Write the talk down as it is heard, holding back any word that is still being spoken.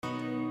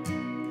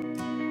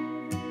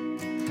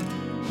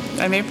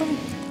I'm April.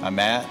 I'm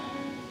Matt.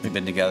 We've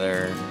been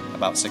together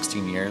about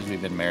 16 years.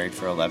 We've been married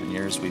for 11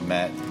 years. We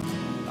met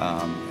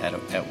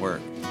at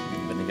work.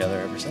 We've been together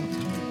ever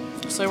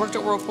since. So I worked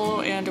at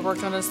Whirlpool and I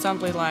worked on an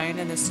assembly line,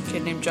 and this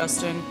kid named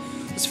Justin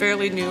was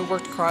fairly new,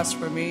 worked across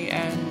from me,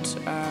 and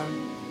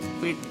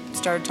we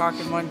started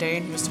talking one day,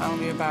 and he was telling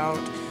me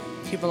about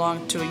he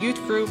belonged to a youth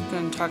group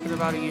and talking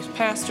about a youth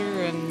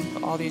pastor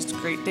and all these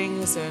great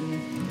things, and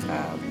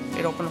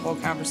it opened a whole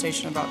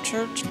conversation about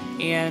church.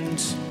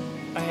 And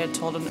I had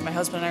told him that my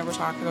husband and I were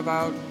talking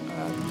about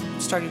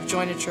starting to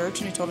join a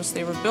church, and he told us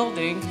they were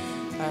building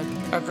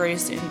a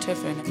Grace in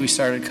Tiffin. We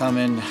started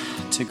coming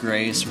to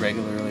Grace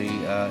regularly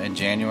in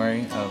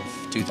January of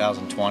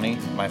 2020.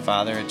 My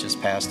father had just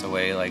passed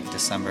away like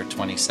December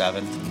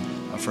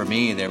 27th. For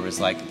me, there was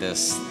like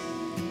this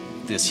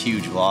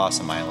huge loss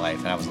in my life,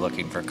 and I was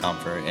looking for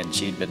comfort, and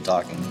she'd been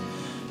talking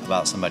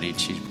about somebody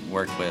she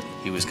worked with.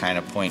 He was kind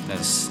of pointing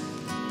us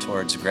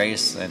towards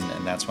Grace, and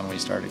that's when we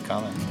started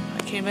coming.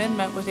 I came in,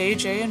 met with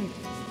AJ, and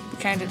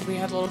we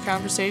had a little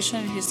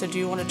conversation, and he said, "Do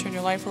you want to turn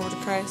your life over to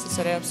Christ?" I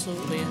said,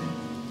 "Absolutely,"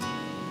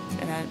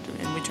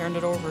 and we turned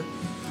it over.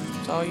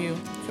 It's all you.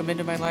 Come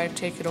into my life,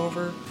 take it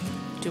over,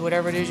 do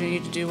whatever it is you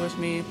need to do with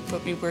me,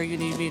 put me where you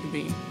need me to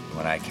be.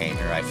 When I came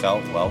here, I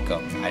felt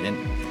welcome. I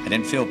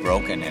didn't feel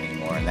broken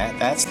anymore, and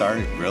that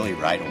started really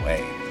right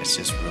away. It's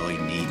just really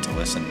neat to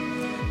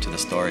listen to the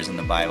stories in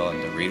the Bible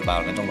and to read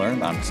about it and to learn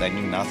about it, because I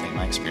knew nothing.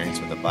 My experience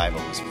with the Bible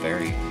was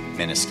very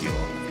minuscule.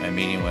 My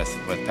meeting with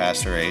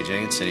Pastor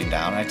AJ and sitting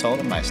down, I told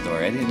him my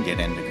story. I didn't get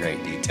into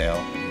great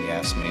detail. He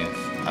asked me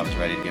if I was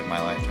ready to give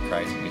my life to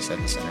Christ, and we said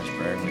the sinner's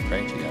prayer, and we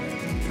prayed together.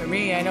 For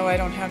me, I know I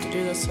don't have to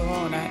do this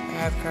alone. I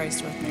have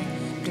Christ with me.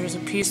 There's a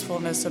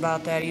peacefulness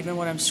about that, even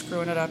when I'm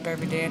screwing it up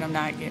every day and I'm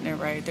not getting it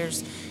right.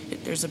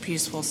 There's a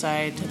peaceful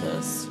side to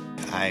this.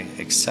 I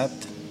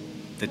accept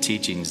the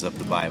teachings of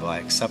the Bible. I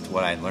accept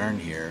what I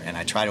learned here, and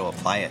I try to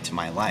apply it to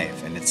my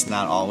life. And it's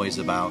not always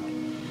about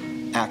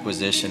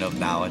acquisition of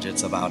knowledge.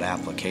 It's about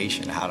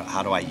application.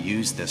 How do I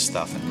use this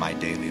stuff in my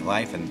daily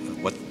life?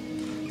 And what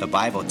the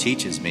Bible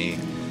teaches me,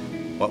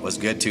 what was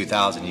good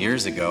 2,000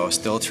 years ago,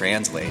 still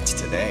translates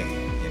today.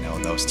 You know,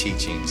 those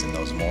teachings and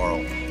those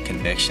moral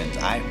convictions.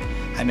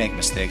 I make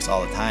mistakes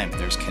all the time.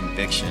 There's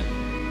conviction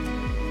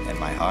in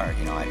my heart.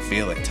 You know, I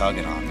feel it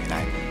tugging on me, and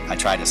I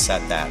try to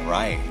set that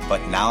right.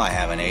 But now I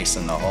have an ace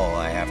in the hole.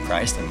 I have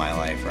Christ in my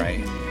life,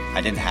 right?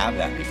 I didn't have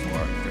that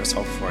before. There's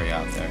hope for you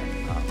out there.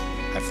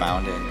 I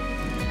found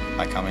it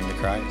by coming to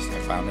Christ. I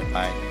found it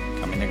by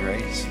coming to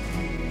Grace.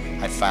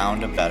 I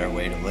found a better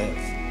way to live.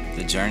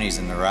 The journey's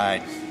in the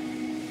ride,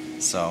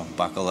 so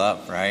buckle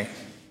up, right?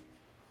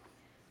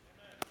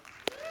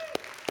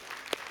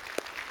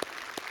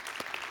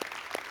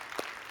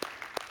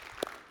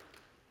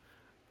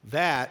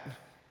 That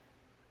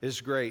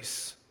is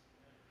grace.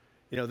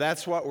 You know,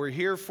 that's what we're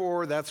here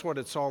for. That's what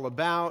it's all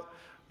about.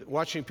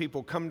 Watching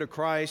people come to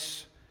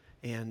Christ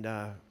and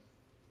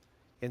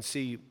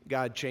see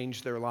God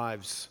change their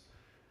lives.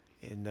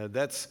 And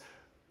that's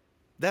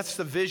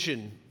the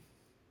vision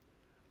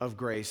of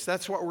grace.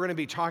 That's what we're going to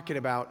be talking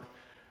about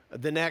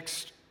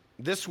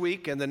this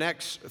week and the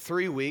next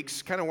 3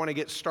 weeks. Kind of want to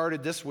get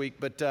started this week,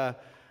 but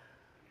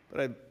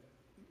I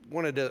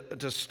wanted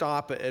to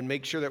stop and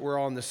make sure that we're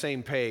all on the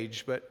same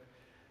page.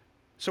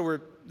 So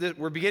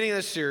we're beginning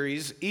this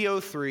series,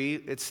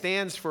 EO3. It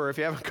stands for, if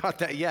you haven't got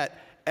that yet,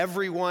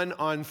 Everyone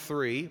on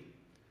Three.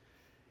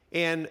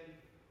 And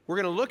we're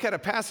going to look at a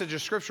passage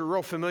of Scripture, a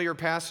real familiar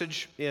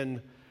passage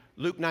in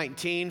Luke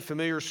 19,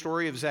 familiar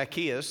story of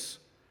Zacchaeus.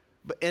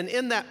 And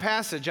in that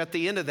passage, at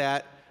the end of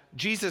that,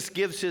 Jesus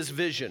gives his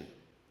vision.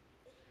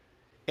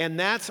 And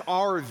that's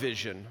our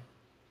vision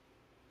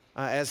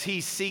as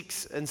he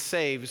seeks and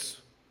saves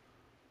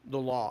the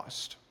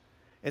lost.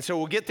 And so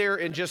we'll get there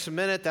in just a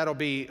minute. That'll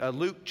be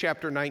Luke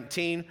chapter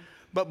 19.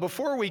 But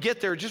before we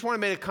get there, just want to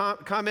make a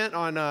comment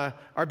on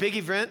our big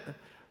event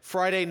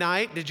Friday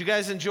night. Did you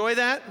guys enjoy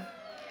that?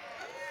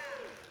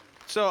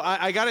 So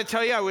I got to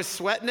tell you, I was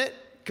sweating it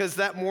because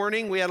that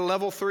morning we had a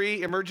level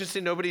 3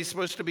 emergency. Nobody's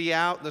supposed to be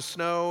out, the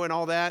snow and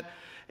all that.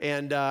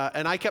 And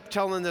I kept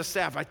telling the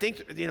staff, I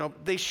think,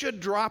 they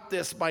should drop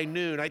this by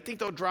noon. I think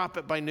they'll drop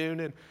it by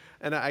noon.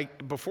 And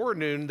before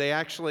noon, they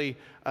actually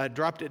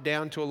dropped it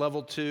down to a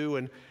level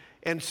 2.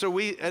 And so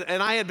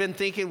I had been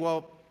thinking,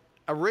 well,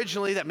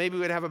 originally that maybe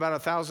we'd have about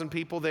 1,000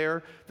 people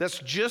there. That's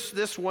just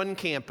this one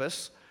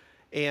campus.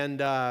 And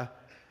then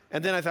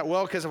I thought,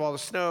 well, because of all the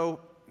snow,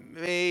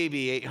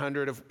 maybe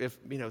 800 if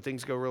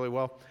things go really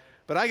well.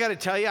 But I got to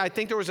tell you, I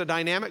think there was a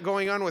dynamic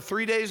going on with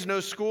 3 days no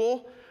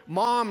school.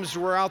 Moms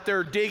were out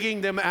there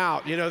digging them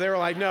out. They were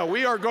like, no,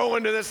 we are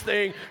going to this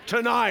thing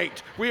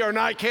tonight. We are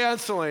not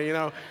canceling,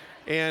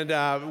 And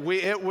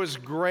it was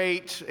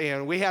great,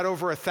 and we had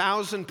over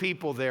 1,000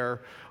 people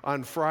there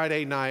on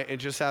Friday night, and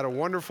just had a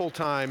wonderful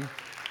time.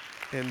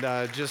 And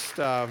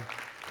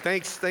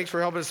thanks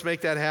for helping us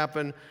make that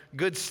happen.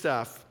 Good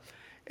stuff.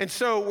 And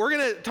so we're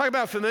going to talk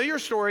about a familiar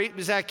story,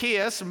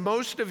 Zacchaeus.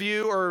 Most of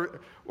you,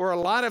 or a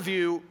lot of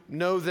you,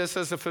 know this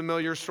as a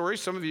familiar story.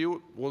 Some of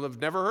you will have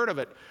never heard of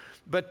it.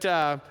 But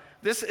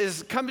this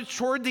is coming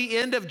toward the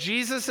end of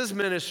Jesus'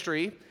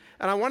 ministry,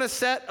 and I want to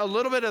set a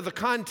little bit of the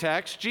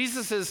context.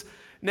 Jesus is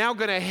now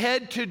going to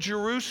head to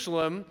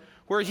Jerusalem,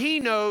 where he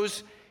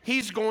knows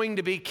he's going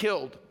to be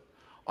killed.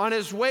 On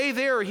his way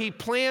there, he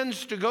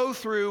plans to go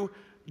through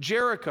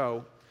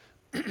Jericho.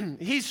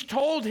 He's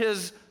told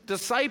his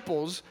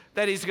disciples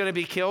that he's going to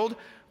be killed,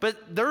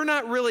 but they're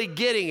not really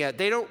getting it.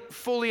 They don't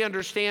fully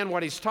understand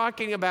what he's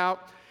talking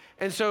about.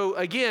 And so,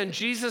 again,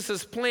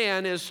 Jesus'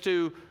 plan is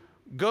to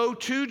go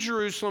to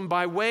Jerusalem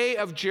by way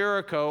of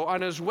Jericho.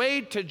 On his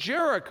way to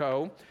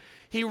Jericho,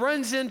 he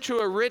runs into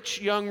a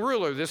rich young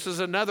ruler. This is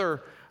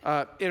another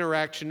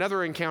interaction,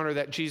 another encounter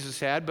that Jesus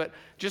had, but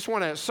just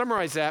want to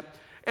summarize that.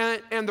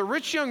 And the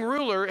rich young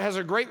ruler has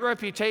a great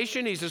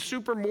reputation. He's a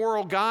super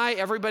moral guy.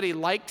 Everybody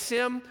likes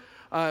him,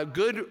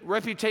 good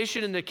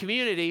reputation in the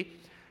community.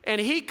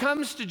 And he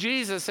comes to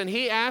Jesus and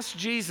he asks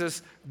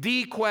Jesus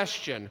the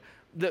question,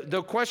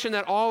 the question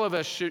that all of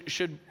us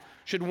should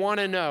want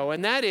to know.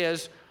 And that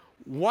is,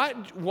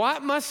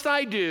 what must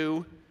I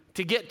do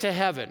to get to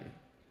heaven?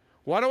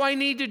 What do I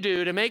need to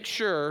do to make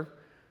sure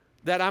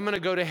that I'm going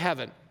to go to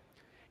heaven?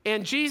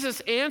 And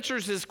Jesus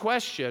answers his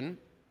question.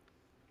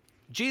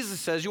 Jesus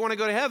says, you want to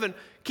go to heaven,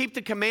 keep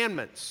the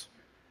commandments.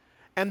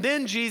 And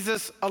then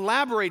Jesus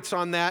elaborates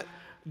on that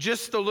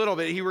just a little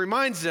bit. He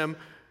reminds them,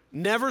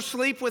 never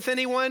sleep with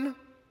anyone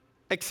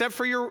except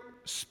for your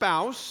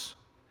spouse.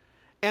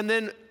 And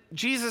then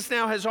Jesus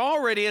now has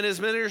already in his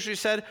ministry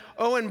said,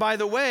 oh, and by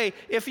the way,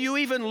 if you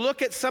even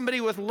look at somebody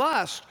with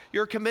lust,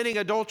 you're committing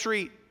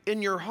adultery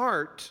in your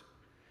heart.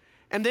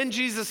 And then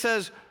Jesus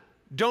says,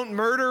 don't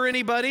murder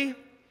anybody.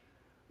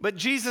 But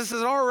Jesus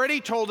has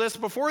already told us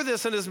before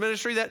this in his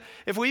ministry that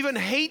if we even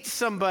hate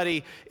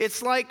somebody,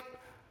 it's like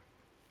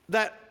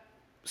that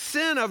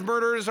sin of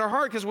murder is our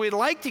heart because we'd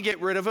like to get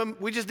rid of them.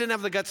 We just didn't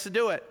have the guts to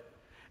do it.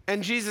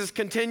 And Jesus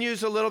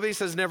continues a little bit. He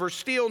says, never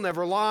steal,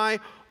 never lie.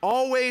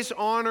 Always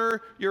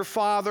honor your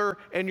father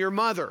and your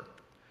mother.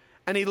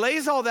 And he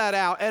lays all that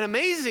out. And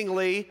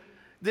amazingly,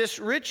 this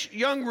rich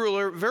young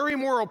ruler, very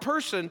moral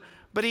person,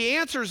 but he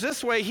answers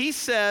this way. He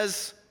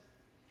says,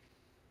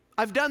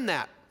 I've done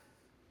that.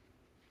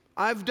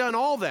 I've done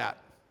all that.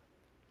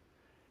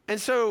 And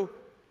so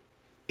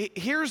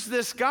here's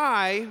this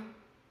guy.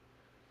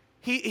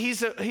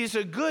 He's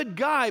a good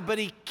guy, but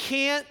he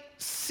can't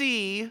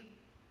see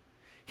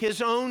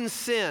his own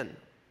sin.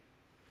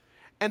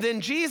 And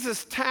then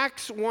Jesus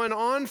tacks one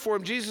on for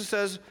him. Jesus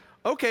says,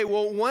 okay,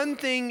 well, one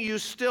thing you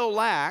still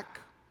lack,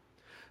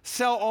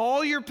 sell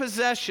all your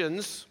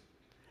possessions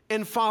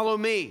and follow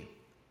me.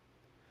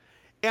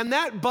 And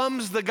that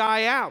bums the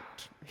guy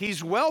out.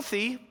 He's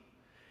wealthy,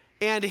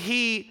 and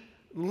he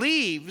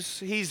leaves.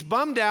 He's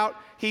bummed out.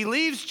 He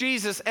leaves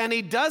Jesus, and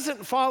he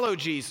doesn't follow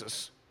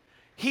Jesus.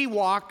 He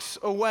walks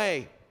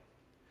away.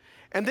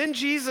 And then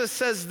Jesus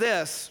says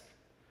this,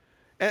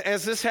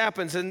 as this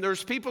happens, and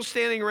there's people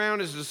standing around,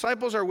 his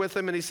disciples are with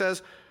him, and he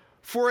says,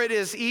 for it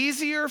is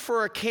easier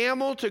for a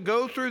camel to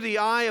go through the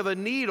eye of a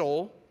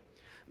needle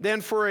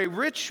than for a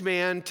rich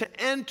man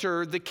to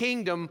enter the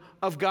kingdom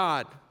of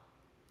God.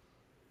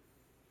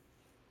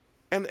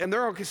 And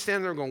they're all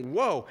standing there going,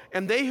 whoa.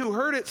 And they who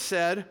heard it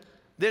said,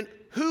 then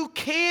who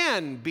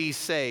can be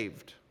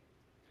saved?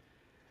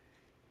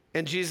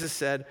 And Jesus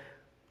said,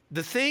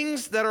 the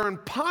things that are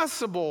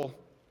impossible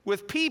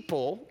with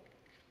people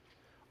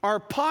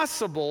are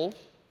possible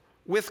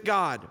with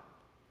God.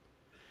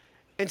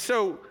 And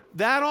so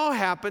that all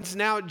happens.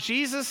 Now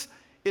Jesus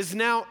is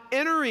now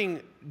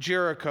entering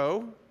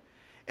Jericho.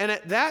 And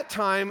at that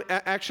time,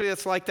 actually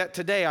it's like that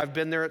today. I've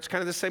been there. It's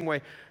kind of the same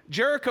way.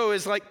 Jericho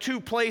is like two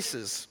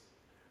places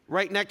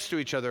right next to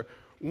each other.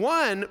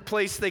 One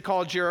place they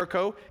call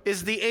Jericho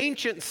is the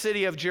ancient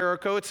city of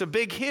Jericho. It's a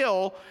big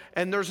hill,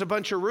 and there's a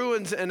bunch of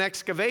ruins and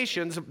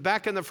excavations.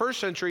 Back in the first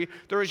century,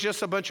 there was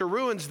just a bunch of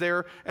ruins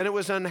there, and it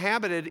was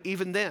uninhabited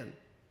even then.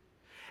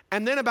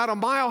 And then about a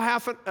mile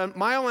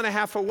and a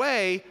half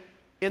away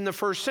in the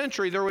first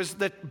century, there was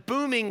the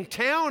booming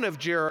town of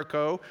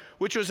Jericho,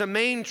 which was a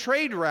main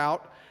trade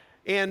route.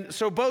 And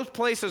so both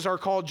places are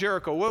called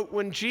Jericho.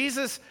 When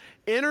Jesus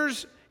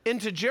enters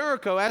into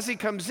Jericho, as he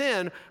comes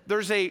in,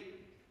 there's a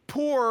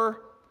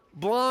poor,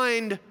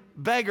 blind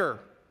beggar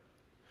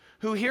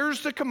who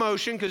hears the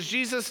commotion because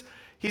Jesus,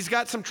 he's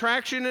got some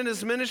traction in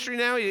his ministry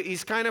now.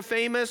 He's kind of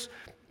famous.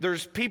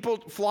 There's people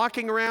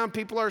flocking around.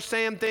 People are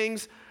saying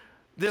things.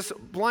 This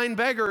blind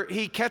beggar,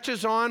 he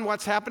catches on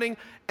what's happening,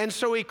 and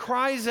so he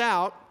cries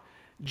out,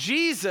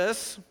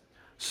 Jesus,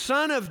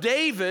 Son of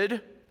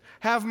David,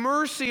 have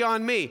mercy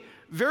on me.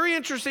 Very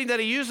interesting that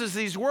he uses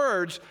these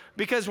words,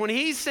 because when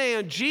he's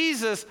saying,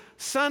 Jesus,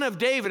 Son of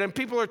David, and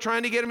people are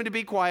trying to get him to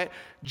be quiet,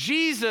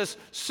 Jesus,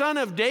 Son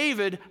of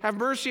David, have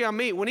mercy on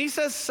me. When he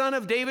says Son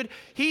of David,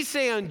 he's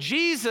saying,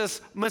 Jesus,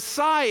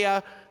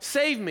 Messiah,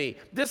 save me.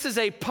 This is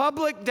a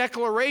public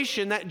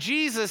declaration that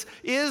Jesus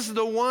is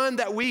the one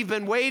that we've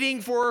been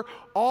waiting for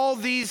all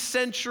these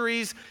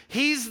centuries.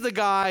 He's the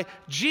guy.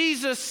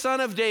 Jesus,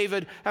 Son of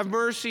David, have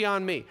mercy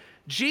on me.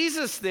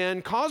 Jesus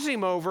then calls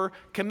him over,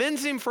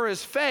 commends him for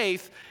his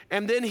faith,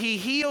 and then he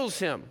heals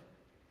him.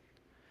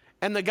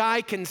 and the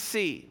guy can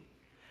see.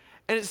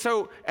 And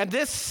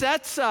this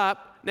sets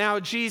up now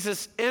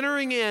Jesus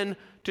entering in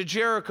to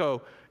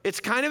Jericho. It's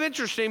kind of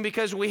interesting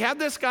because we have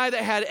this guy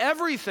that had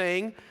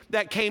everything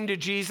that came to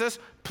Jesus,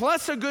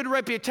 plus a good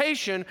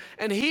reputation,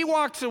 and he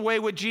walks away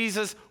with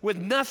Jesus with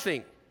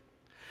nothing.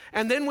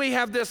 And then we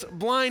have this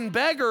blind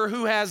beggar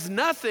who has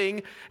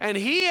nothing, and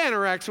he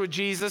interacts with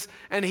Jesus,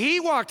 and he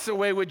walks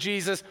away with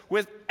Jesus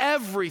with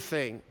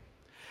everything.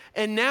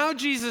 And now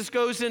Jesus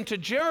goes into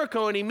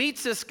Jericho, and he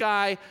meets this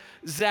guy,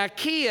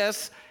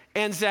 Zacchaeus,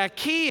 and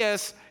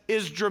Zacchaeus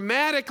is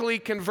dramatically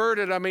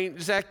converted. I mean,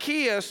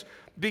 Zacchaeus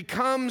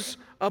becomes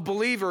a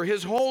believer.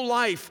 His whole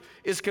life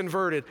is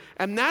converted.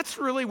 And that's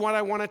really what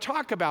I want to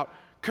talk about,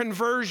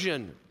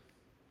 conversion.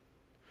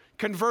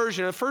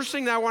 Conversion. The first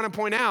thing that I want to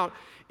point out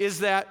is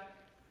that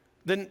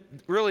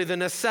really the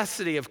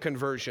necessity of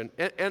conversion.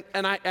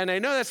 And I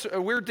know that's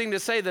a weird thing to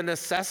say, the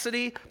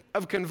necessity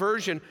of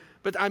conversion,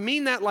 but I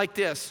mean that like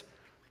this.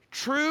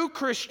 True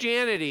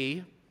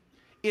Christianity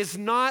is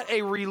not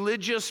a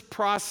religious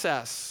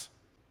process.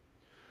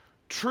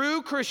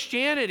 True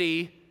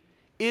Christianity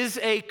is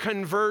a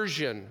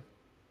conversion.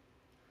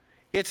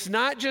 It's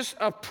not just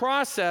a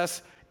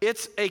process,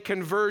 it's a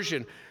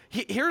conversion.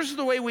 Here's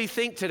the way we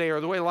think today,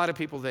 or the way a lot of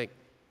people think.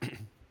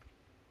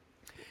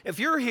 If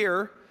you're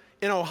here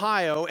in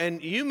Ohio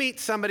and you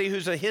meet somebody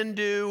who's a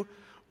Hindu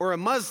or a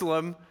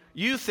Muslim,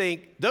 you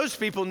think those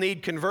people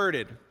need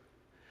converted.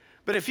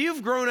 But if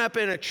you've grown up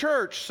in a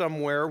church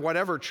somewhere,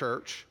 whatever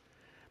church,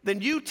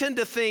 then you tend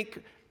to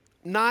think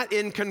not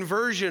in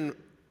conversion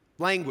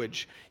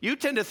language. You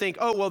tend to think,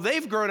 oh, well,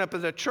 they've grown up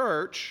in the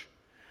church.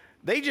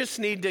 They just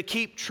need to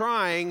keep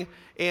trying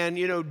and,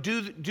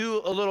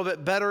 do a little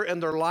bit better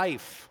in their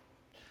life.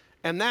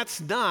 And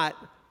that's not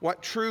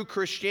what true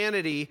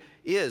Christianity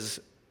is,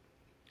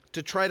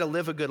 to try to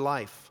live a good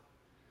life.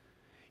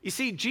 You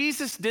see,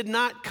 Jesus did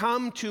not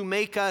come to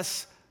make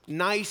us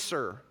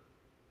nicer.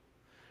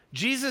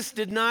 Jesus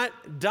did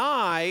not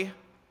die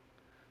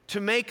to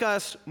make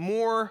us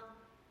more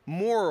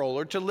moral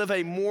or to live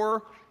a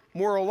more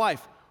moral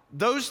life.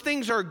 Those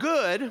things are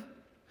good,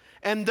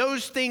 and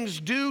those things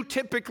do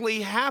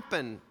typically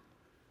happen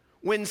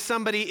when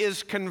somebody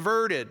is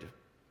converted.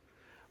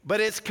 But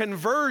it's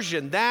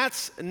conversion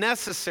that's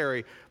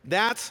necessary.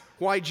 That's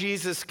why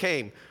Jesus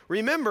came.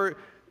 Remember,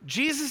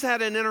 Jesus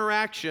had an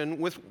interaction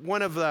with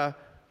one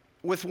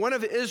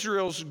of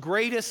Israel's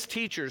greatest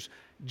teachers.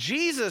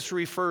 Jesus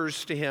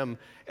refers to him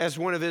as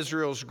one of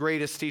Israel's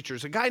greatest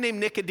teachers, a guy named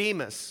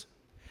Nicodemus.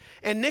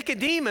 And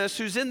Nicodemus,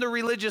 who's in the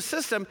religious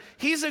system,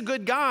 he's a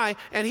good guy,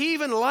 and he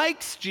even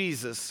likes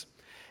Jesus.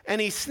 And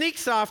he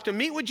sneaks off to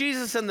meet with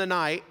Jesus in the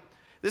night.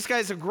 This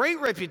guy's a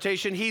great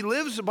reputation. He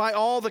lives by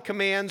all the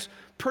commands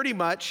pretty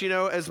much,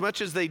 as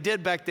much as they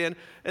did back then.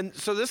 And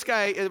so this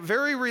guy,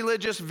 very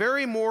religious,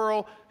 very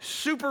moral,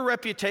 super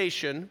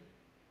reputation,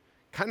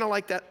 kind of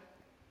like that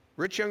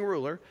rich young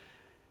ruler.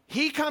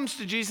 He comes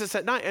to Jesus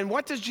at night, and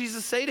what does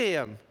Jesus say to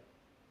him?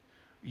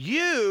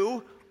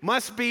 You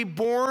must be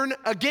born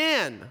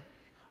again.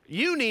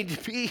 You need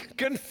to be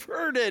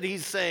converted,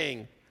 he's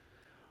saying.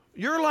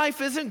 Your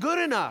life isn't good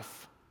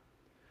enough.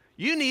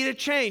 You need a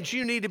change.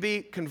 You need to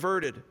be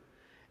converted.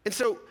 And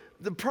so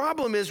the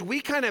problem is we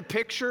kind of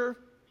picture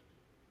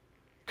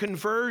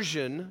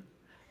conversion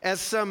as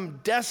some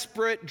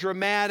desperate,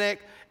 dramatic,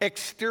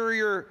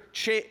 exterior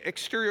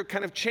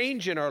kind of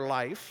change in our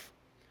life.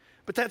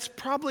 But that's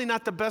probably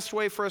not the best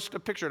way for us to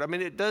picture it. I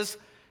mean, it does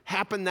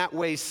happen that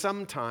way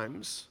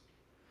sometimes.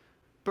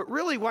 But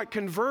really what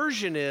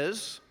conversion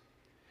is,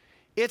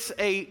 it's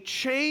a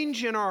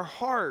change in our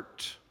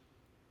heart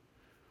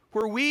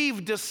where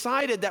we've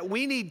decided that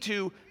we need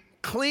to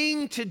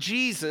cling to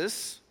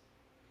Jesus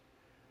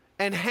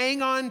and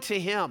hang on to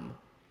him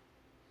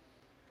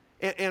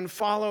and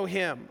follow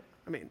him.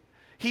 I mean,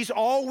 he's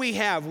all we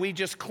have. We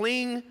just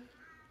cling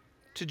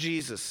to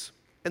Jesus,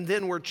 and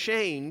then we're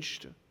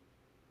changed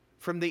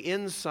from the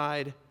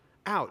inside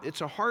out.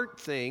 It's a heart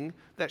thing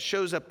that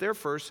shows up there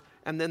first,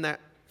 and then that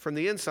from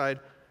the inside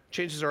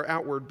changes our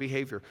outward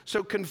behavior.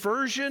 So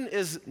conversion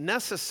is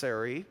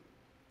necessary,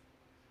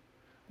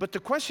 but the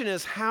question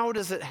is, how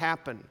does it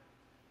happen?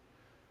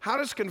 How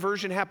does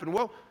conversion happen?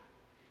 Well,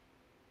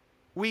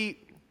 we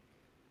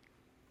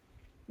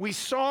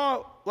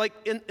saw, like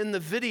in the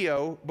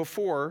video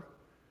before,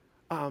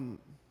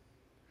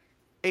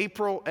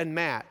 April and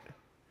Matt.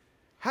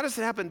 How does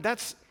it happen?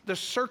 That's the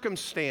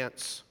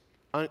circumstance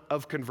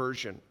of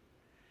conversion.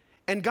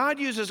 And God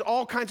uses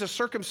all kinds of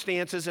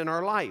circumstances in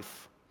our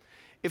life.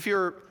 If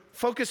you're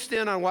focused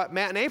in on what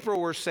Matt and April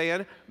were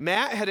saying,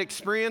 Matt had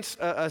experienced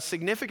a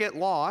significant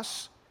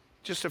loss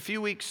just a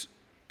few weeks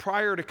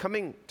prior to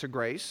coming to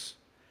Grace.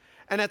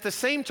 And at the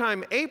same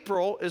time,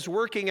 April is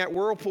working at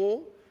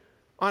Whirlpool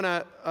on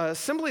a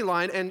assembly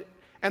line,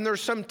 and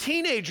there's some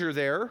teenager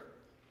there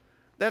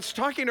that's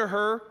talking to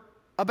her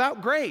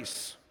about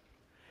grace.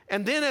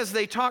 And then as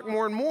they talk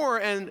more and more,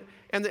 and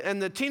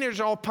the teenagers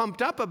are all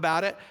pumped up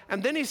about it,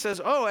 and then he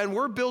says, oh, and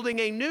we're building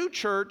a new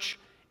church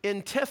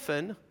in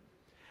Tiffin,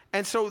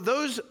 And so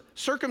those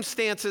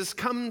circumstances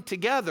come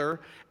together,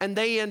 and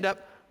they end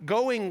up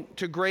going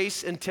to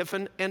Grace and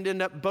Tiffin and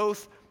end up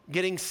both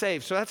getting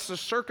saved. So that's the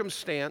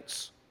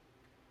circumstance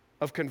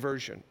of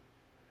conversion.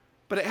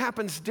 But it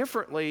happens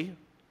differently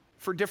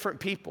for different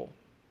people.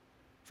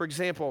 For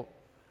example,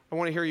 I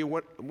want you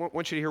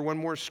to hear one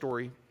more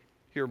story.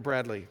 Here,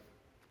 Bradley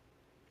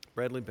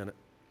Bennett.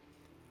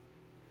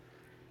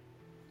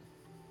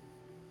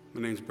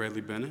 My name's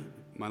Bradley Bennett.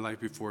 My life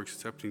before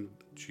accepting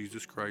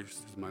Jesus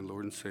Christ as my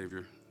Lord and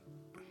Savior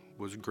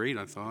was great,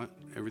 I thought.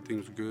 Everything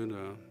was good.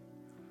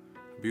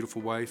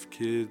 Beautiful wife,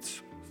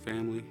 kids,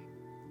 family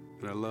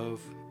that I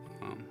love.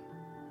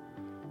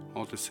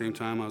 All at the same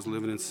time, I was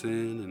living in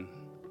sin and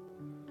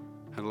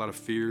had a lot of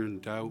fear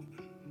and doubt,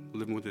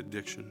 living with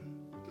addiction.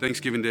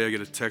 Thanksgiving Day, I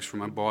get a text from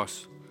my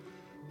boss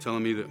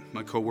telling me that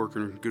my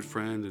coworker, good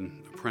friend,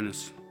 and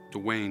apprentice,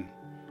 Dwayne,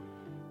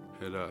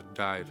 had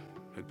died,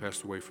 had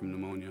passed away from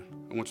pneumonia.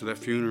 I went to that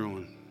funeral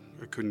and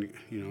I couldn't,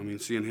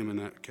 seeing him in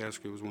that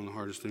casket was one of the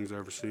hardest things I've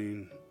ever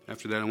seen.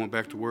 After that, I went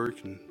back to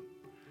work, and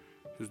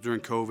it was during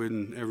COVID,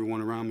 and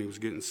everyone around me was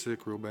getting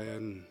sick real bad.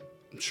 And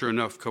sure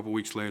enough, a couple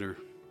weeks later,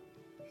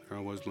 there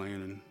I was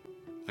laying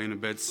in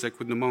bed sick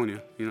with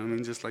pneumonia,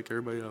 just like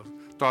everybody else.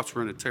 Thoughts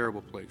were in a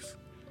terrible place.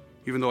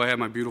 Even though I had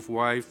my beautiful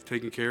wife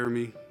taking care of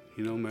me,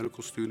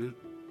 medical student,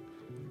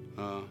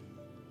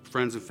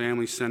 friends and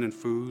family sending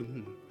food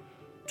and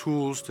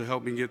tools to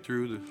help me get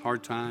through the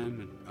hard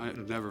time, and I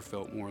never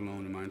felt more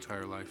alone in my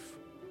entire life.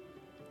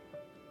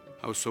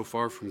 I was so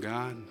far from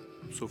God,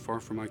 so far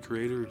from my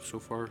Creator, and so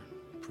far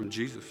from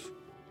Jesus.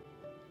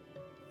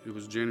 It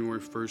was January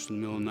 1st in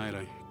the middle of the night.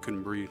 I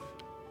couldn't breathe.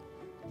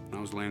 And I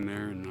was laying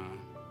there, and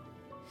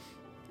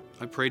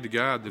I prayed to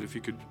God that if He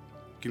could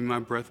give me my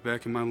breath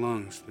back in my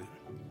lungs,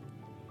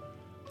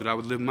 that I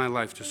would live my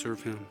life to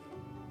serve Him.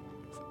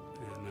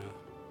 And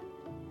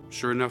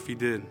sure enough, He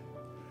did.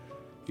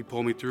 He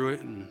pulled me through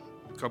it, and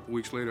a couple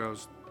weeks later, I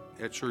was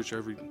at church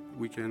every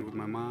weekend with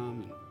my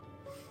mom, and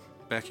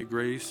back at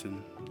Grace,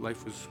 and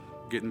life was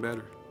getting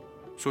better.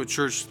 So at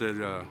church, they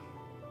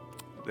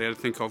had a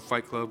thing called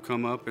Fight Club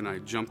come up, and I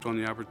jumped on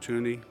the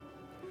opportunity,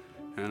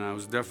 and it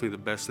was definitely the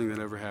best thing that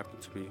ever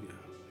happened to me.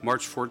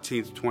 March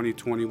 14th,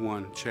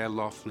 2021, Chad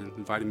Laughlin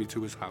invited me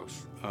to his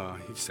house.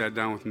 He sat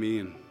down with me,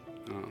 and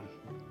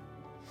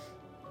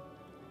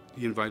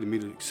he invited me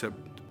to accept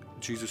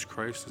Jesus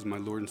Christ as my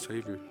Lord and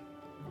Savior.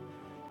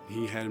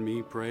 He had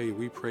me pray, and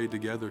we prayed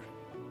together.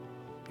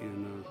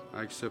 And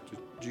I accepted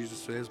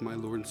Jesus as my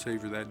Lord and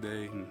Savior that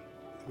day. And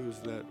it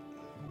was that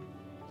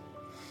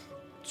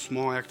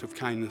small act of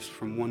kindness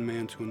from one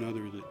man to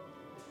another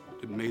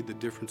that made the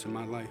difference in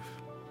my life.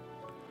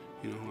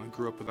 I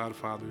grew up without a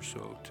father,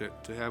 so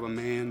to have a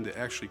man that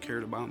actually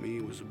cared about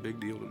me was a big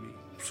deal to me.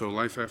 So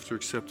life after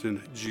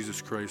accepting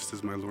Jesus Christ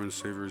as my Lord and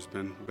Savior has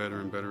been better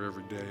and better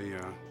every day.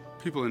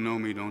 People that know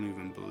me don't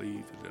even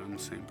believe that I'm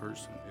the same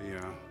person. They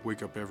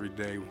wake up every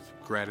day with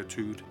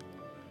gratitude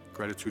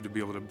to be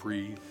able to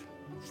breathe,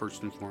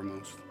 first and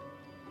foremost.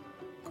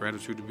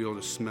 Gratitude to be able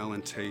to smell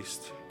and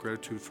taste.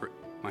 Gratitude for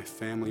my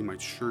family, my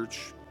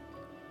church,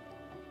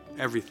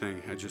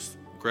 everything.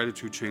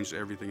 Gratitude changed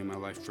everything in my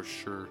life for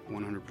sure,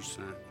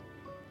 100%.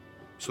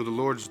 So the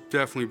Lord's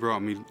definitely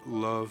brought me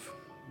love,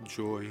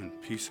 joy,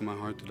 and peace in my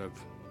heart that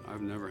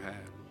I've never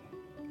had.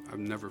 I've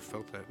never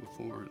felt that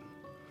before.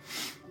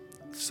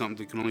 It's something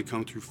that can only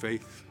come through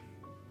faith.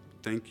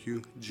 Thank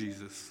you,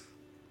 Jesus.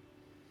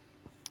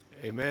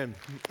 Amen.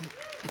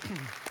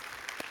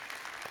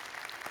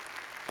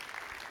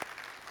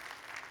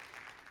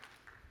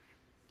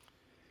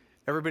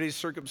 Everybody's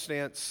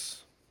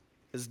circumstance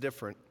is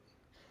different.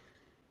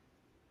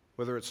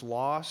 Whether it's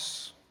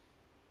loss,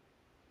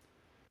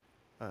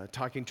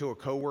 talking to a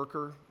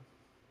coworker,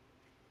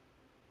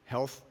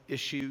 health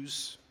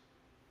issues,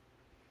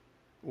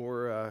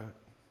 or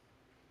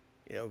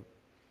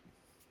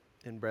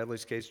in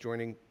Bradley's case,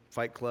 joining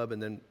Fight Club,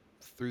 and then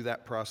through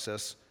that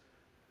process,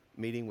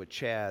 meeting with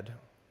Chad,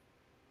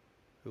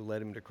 who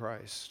led him to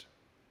Christ.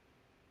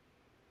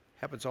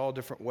 Happens all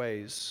different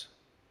ways.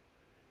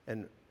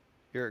 And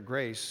here at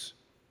Grace,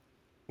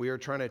 we are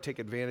trying to take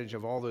advantage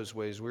of all those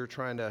ways. We're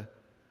trying to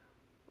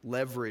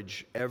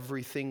leverage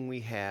everything we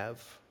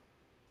have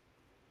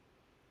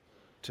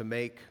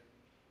to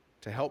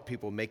help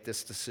people make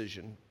this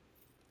decision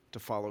to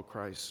follow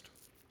Christ.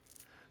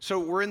 So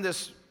we're in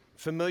this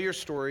familiar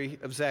story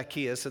of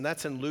Zacchaeus, and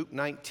that's in Luke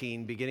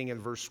 19, beginning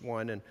in verse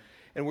 1.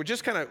 And we're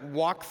just kind of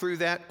walk through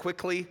that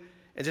quickly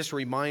and just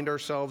remind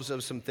ourselves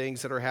of some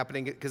things that are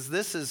happening, because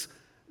this is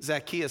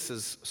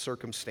Zacchaeus'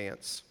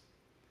 circumstance.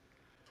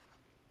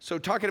 So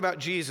talking about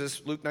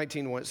Jesus, Luke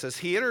 19:1, it says,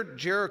 "He entered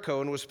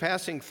Jericho and was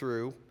passing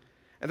through,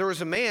 and there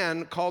was a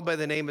man called by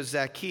the name of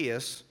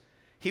Zacchaeus.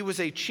 He was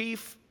a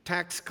chief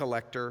tax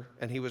collector,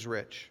 and he was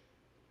rich.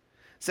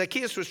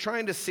 Zacchaeus was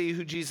trying to see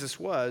who Jesus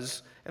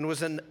was and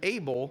was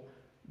unable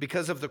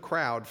because of the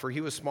crowd, for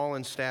he was small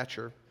in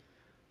stature.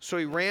 So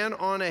he ran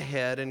on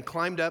ahead and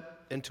climbed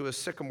up into a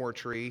sycamore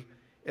tree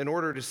in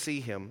order to see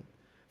him,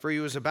 for he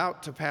was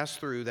about to pass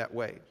through that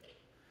way."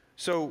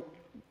 So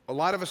a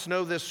lot of us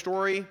know this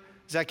story.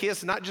 Zacchaeus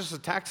is not just a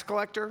tax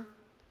collector,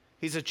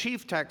 he's a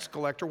chief tax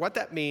collector. What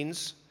that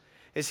means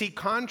is he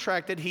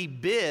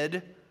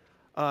bid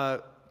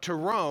to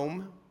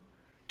Rome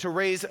to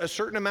raise a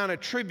certain amount of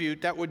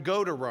tribute that would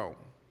go to Rome.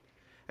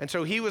 And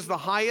so he was the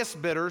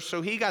highest bidder,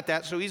 so he got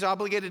that. So he's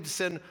obligated to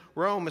send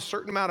Rome a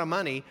certain amount of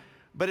money.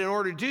 But in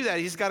order to do that,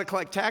 he's got to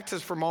collect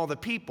taxes from all the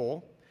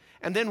people.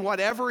 And then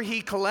whatever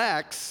he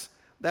collects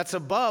that's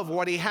above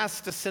what he has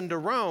to send to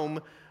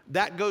Rome,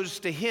 that goes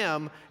to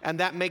him, and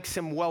that makes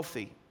him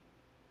wealthy.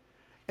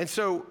 And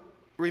so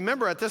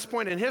remember, at this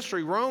point in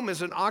history, Rome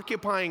is an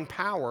occupying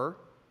power,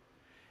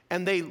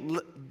 and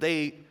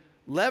they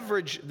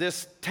leverage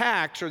this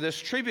tax or this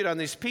tribute on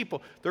these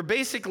people. They're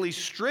basically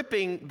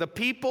stripping the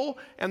people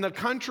and the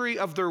country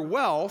of their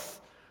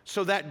wealth,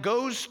 so that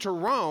goes to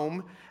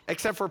Rome,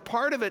 except for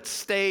part of it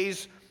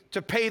stays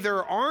to pay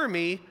their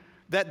army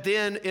that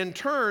then in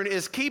turn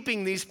is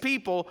keeping these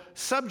people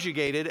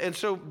subjugated. And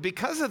so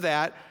because of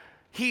that,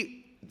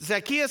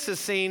 Zacchaeus is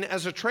seen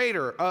as a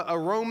traitor, a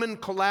Roman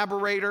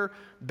collaborator,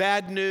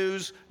 bad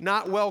news,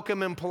 not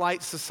welcome in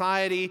polite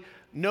society.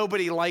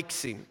 Nobody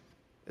likes him.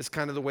 Is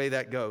kind of the way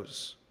that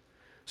goes.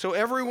 So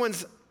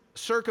everyone's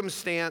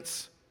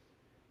circumstance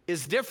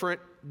is different.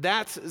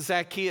 That's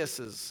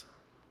Zacchaeus's.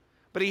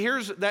 But he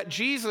hears that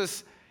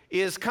Jesus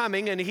is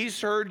coming, and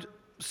he's heard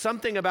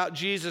something about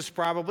Jesus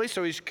probably,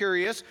 so he's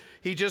curious.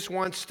 He just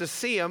wants to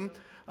see him,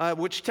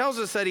 which tells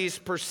us that he's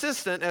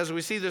persistent as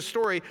we see this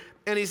story,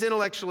 and he's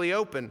intellectually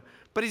open.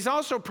 But he's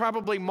also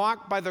probably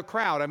mocked by the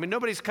crowd. I mean,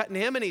 nobody's cutting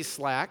him any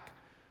slack.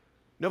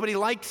 Nobody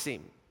likes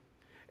him.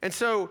 And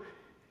so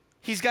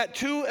he's got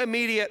two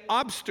immediate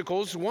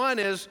obstacles. One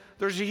is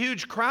there's a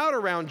huge crowd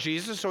around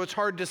Jesus, so it's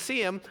hard to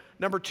see him.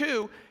 Number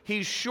two,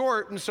 he's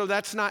short, and so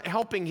that's not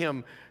helping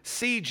him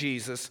see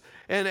Jesus.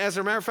 And as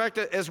a matter of fact,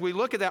 as we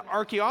look at that,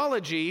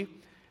 archaeology,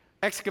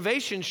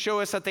 excavations show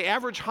us that the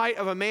average height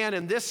of a man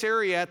in this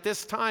area at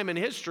this time in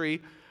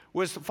history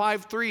was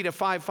 5'3" to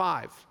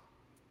 5'5".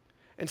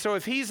 And so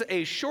if he's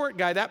a short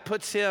guy, that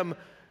puts him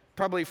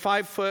probably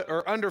 5 foot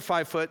or under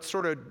 5 foot,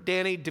 sort of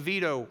Danny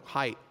DeVito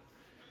height.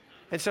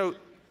 And so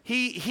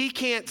he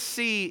can't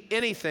see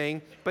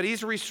anything, but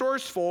he's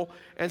resourceful,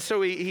 and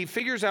so he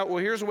figures out, well,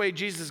 here's the way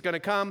Jesus is going to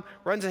come,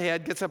 runs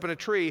ahead, gets up in a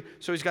tree,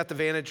 so he's got the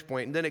vantage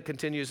point. And then it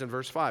continues in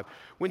verse 5.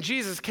 When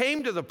Jesus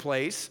came to the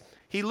place,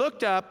 he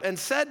looked up and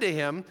said to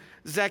him,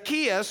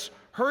 Zacchaeus,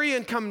 hurry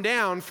and come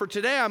down, for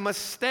today I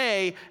must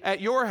stay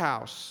at your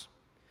house.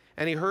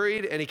 And he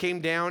hurried, and he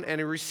came down, and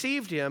he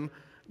received him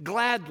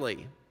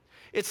gladly.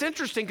 It's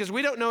interesting because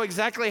we don't know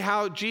exactly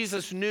how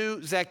Jesus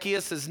knew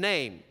Zacchaeus'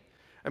 name.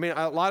 I mean,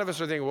 a lot of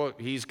us are thinking, well,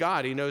 he's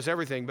God, he knows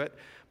everything. But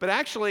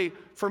actually,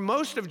 for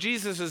most of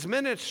Jesus'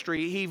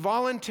 ministry, he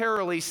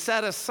voluntarily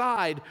set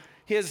aside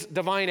his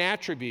divine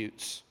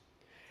attributes.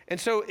 And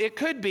so it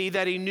could be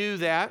that he knew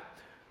that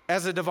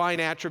as a divine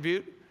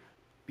attribute.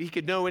 He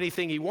could know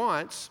anything he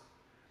wants.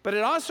 But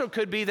it also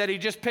could be that he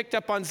just picked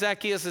up on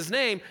Zacchaeus'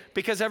 name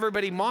because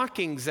everybody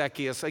mocking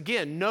Zacchaeus.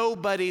 Again,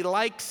 nobody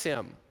likes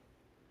him.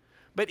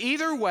 But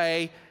either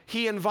way,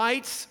 he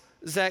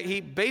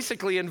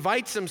basically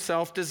invites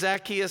himself to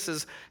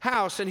Zacchaeus'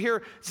 house. And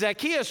here,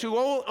 Zacchaeus, who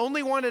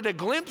only wanted a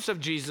glimpse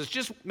of Jesus,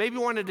 just maybe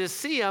wanted to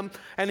see him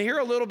and hear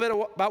a little bit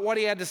about what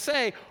he had to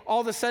say,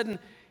 all of a sudden,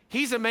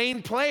 he's a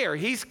main player.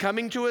 He's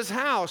coming to his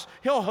house.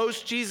 He'll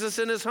host Jesus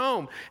in his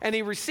home. And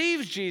he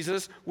receives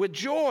Jesus with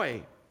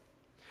joy.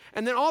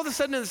 And then all of a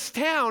sudden in this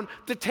town,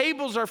 the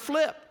tables are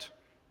flipped.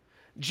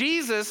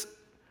 Jesus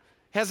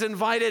has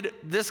invited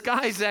this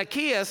guy,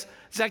 Zacchaeus.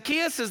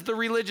 Zacchaeus is the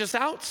religious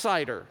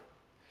outsider.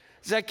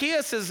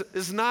 Zacchaeus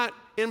is not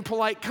in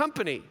polite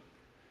company.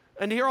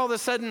 And here all of a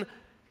sudden,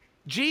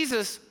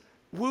 Jesus,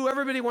 who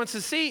everybody wants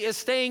to see, is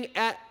staying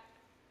at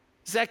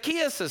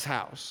Zacchaeus'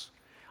 house.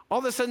 All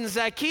of a sudden,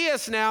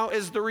 Zacchaeus now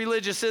is the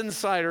religious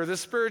insider, the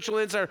spiritual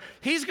insider.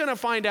 He's going to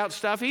find out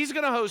stuff. He's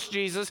going to host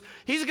Jesus.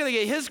 He's going to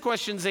get his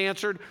questions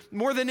answered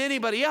more than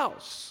anybody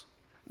else.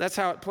 That's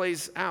how it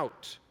plays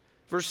out.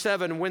 Verse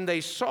 7, when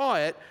they saw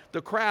it,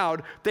 the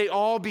crowd, they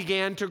all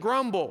began to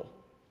grumble,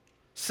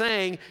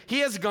 saying, he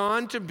has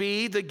gone to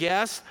be the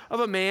guest of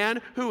a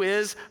man who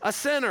is a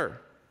sinner.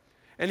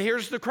 And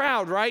here's the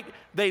crowd, right?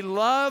 They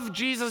love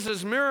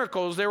Jesus'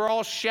 miracles. They were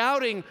all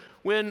shouting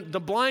when the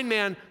blind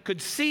man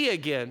could see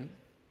again,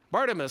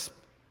 Bartimaeus.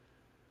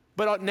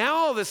 But now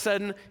all of a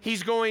sudden,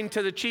 he's going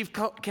to the chief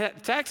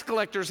tax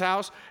collector's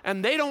house,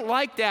 and they don't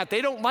like that.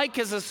 They don't like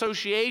his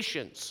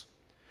associations.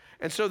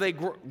 And so they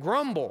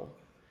grumble.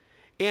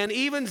 And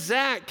even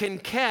Zach can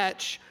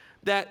catch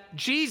that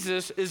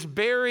Jesus is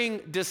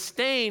bearing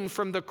disdain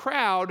from the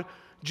crowd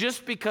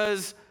just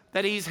because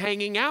that he's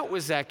hanging out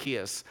with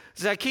Zacchaeus.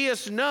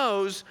 Zacchaeus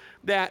knows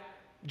that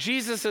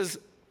Jesus'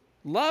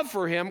 love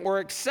for him or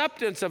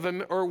acceptance of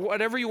him or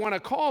whatever you want to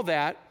call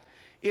that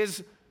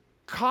is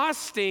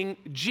costing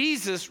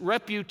Jesus'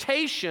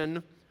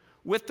 reputation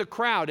with the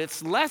crowd.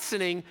 It's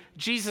lessening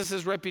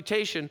Jesus'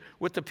 reputation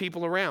with the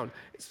people around.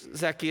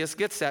 Zacchaeus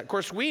gets that. Of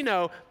course, we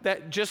know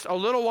that just a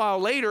little while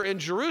later in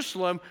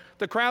Jerusalem,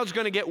 the crowd's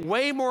going to get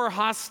way more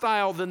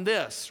hostile than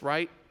this,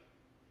 right?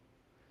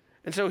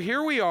 And so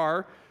here we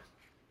are.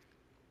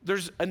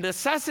 There's a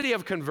necessity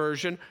of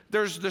conversion.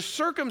 There's the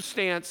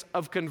circumstance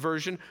of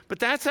conversion, but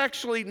that's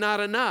actually not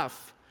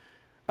enough.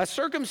 A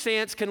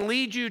circumstance can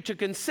lead you to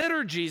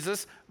consider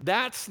Jesus.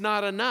 That's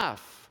not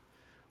enough.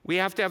 We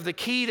have to have the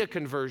key to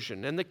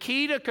conversion. And the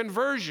key to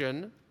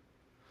conversion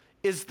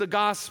is the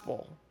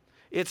gospel.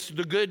 It's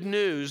the good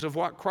news of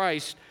what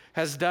Christ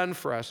has done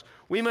for us.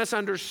 We must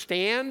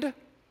understand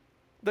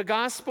the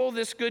gospel,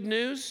 this good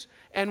news,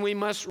 and we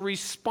must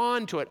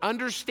respond to it.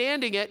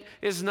 Understanding it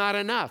is not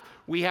enough.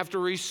 We have to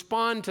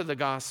respond to the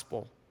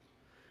gospel.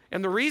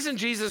 And the reason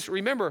Jesus,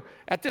 remember,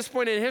 at this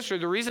point in history,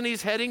 the reason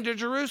he's heading to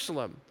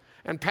Jerusalem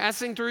and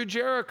passing through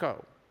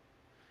Jericho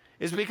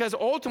is because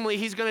ultimately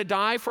he's going to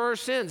die for our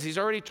sins. He's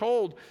already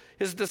told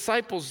his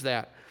disciples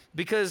that,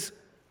 because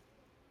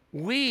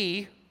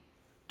we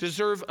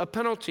deserve a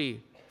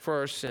penalty for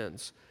our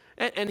sins.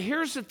 And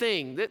here's the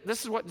thing,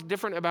 this is what's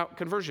different about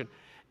conversion.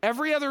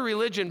 Every other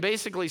religion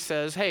basically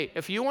says, hey,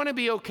 if you want to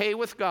be okay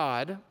with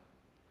God,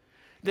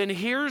 then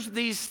here's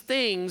these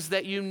things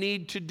that you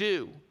need to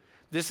do.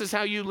 This is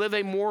how you live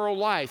a moral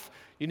life.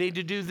 You need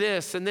to do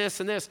this and this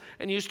and this.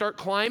 And you start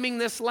climbing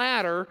this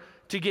ladder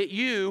to get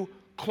you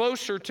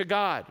closer to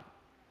God.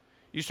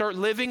 You start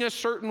living a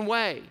certain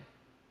way.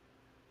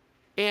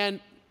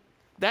 And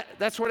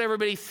that's what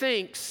everybody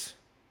thinks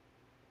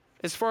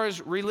as far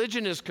as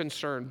religion is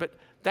concerned. But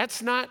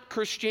that's not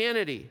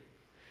Christianity.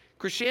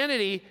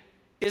 Christianity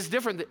is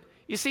different.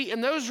 You see,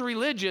 in those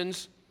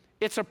religions,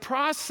 it's a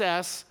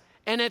process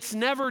and it's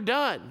never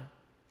done.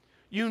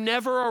 You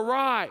never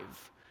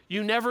arrive.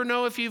 You never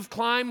know if you've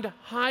climbed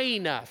high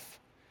enough.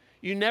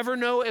 You never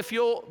know if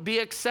you'll be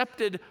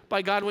accepted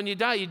by God when you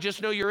die. You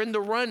just know you're in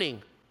the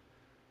running.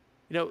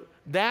 You know,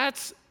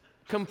 that's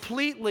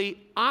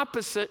completely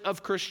opposite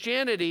of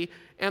Christianity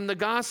and the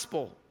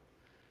gospel.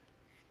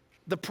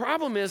 The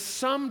problem is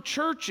some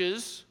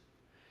churches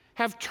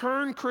have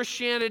turned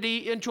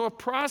Christianity into a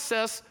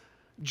process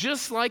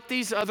just like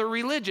these other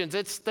religions.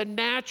 It's the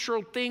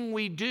natural thing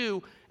we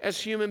do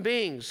as human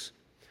beings.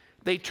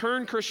 They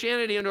turn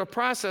Christianity into a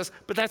process,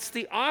 but that's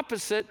the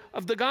opposite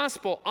of the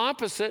gospel,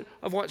 opposite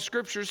of what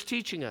Scripture's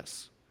teaching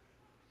us.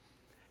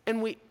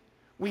 And we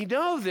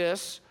know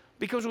this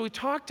because we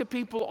talk to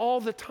people all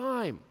the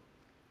time.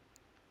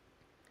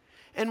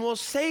 And we'll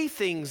say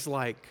things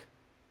like,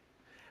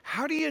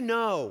 how do you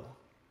know?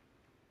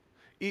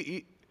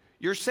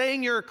 You're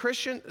saying you're a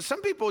Christian?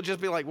 Some people will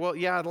just be like, well,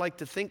 yeah, I'd like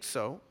to think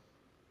so.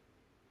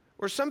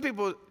 Or some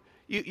people,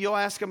 you'll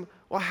ask them,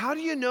 well, how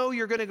do you know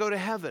you're going to go to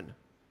heaven?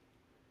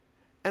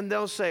 And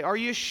they'll say, are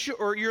you sure?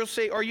 Or you'll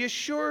say, are you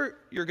sure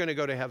you're going to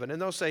go to heaven? And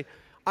they'll say,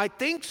 I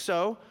think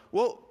so.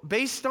 Well,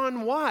 based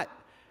on what?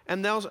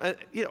 And they'll,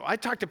 I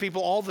talk to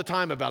people all the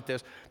time about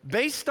this.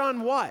 Based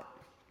on what?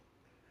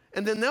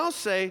 And then they'll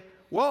say,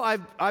 well,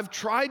 I've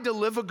tried to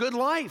live a good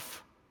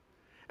life.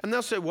 And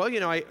they'll say, well,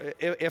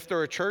 if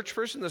they're a church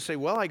person, they'll say,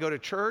 well, I go to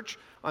church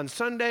on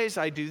Sundays,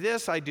 I do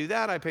this, I do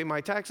that, I pay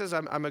my taxes,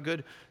 I'm a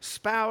good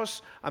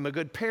spouse, I'm a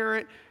good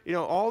parent,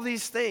 all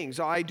these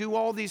things. I do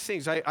all these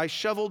things. I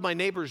shoveled my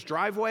neighbor's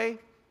driveway.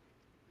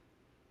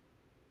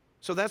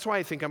 So that's why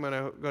I think I'm going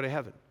to go to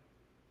heaven.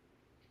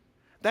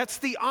 That's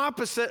the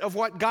opposite of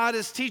what God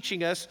is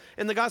teaching us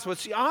in the gospel.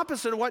 It's the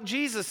opposite of what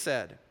Jesus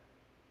said.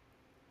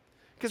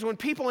 Because when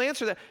people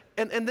answer that,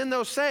 and then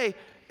they'll say,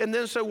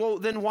 well,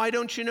 then why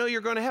don't you know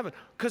you're going to heaven?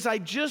 Because I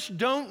just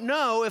don't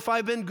know if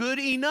I've been good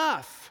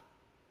enough.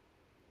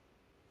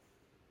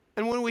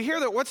 And when we hear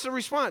that, what's the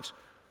response?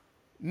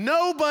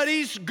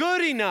 Nobody's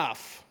good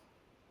enough.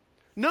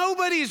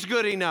 Nobody's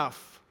good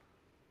enough.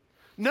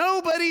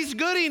 Nobody's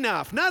good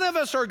enough. None of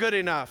us are good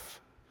enough.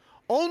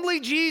 Only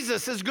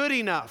Jesus is good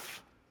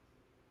enough.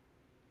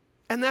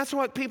 And that's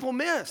what people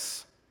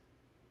miss.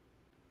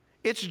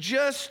 It's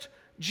just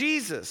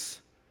Jesus.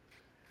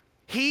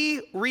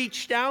 He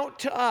reached out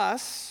to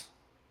us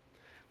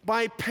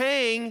by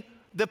paying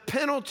the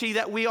penalty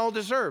that we all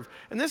deserve.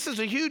 And this is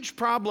a huge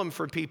problem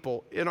for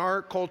people in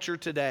our culture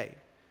today.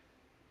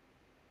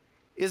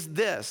 Is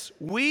this: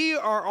 we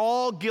are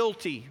all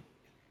guilty.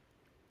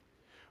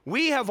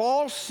 We have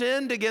all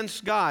sinned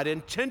against God,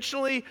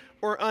 intentionally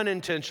or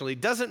unintentionally.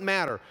 Doesn't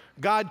matter.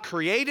 God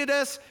created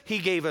us. He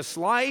gave us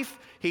life.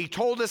 He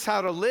told us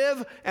how to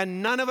live,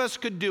 and none of us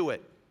could do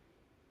it.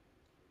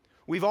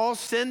 We've all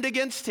sinned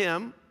against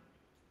Him.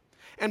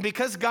 And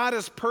because God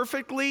is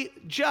perfectly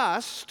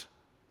just,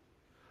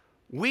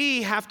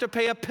 we have to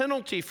pay a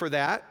penalty for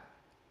that,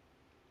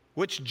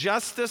 which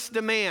justice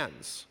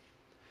demands.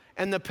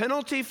 And the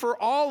penalty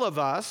for all of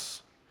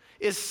us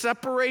is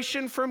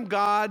separation from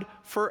God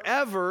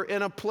forever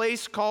in a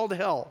place called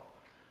hell.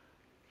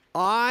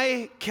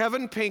 I,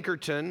 Kevin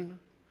Pinkerton,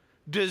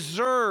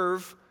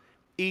 deserve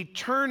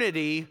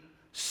eternity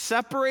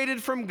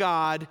separated from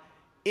God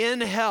in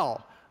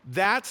hell.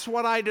 That's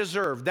what I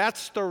deserve.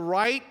 That's the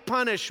right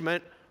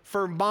punishment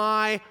for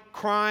my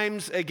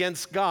crimes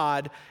against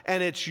God,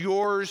 and it's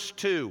yours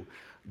too.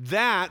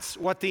 That's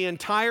what the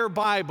entire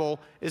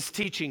Bible is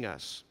teaching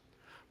us.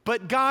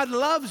 But God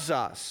loves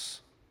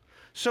us.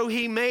 So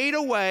he made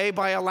a way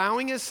by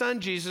allowing his son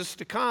Jesus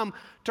to come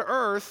to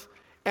earth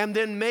and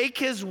then make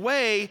his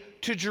way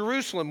to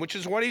Jerusalem, which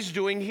is what he's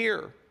doing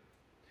here.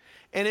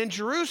 And in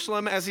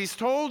Jerusalem, as he's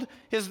told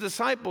his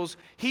disciples,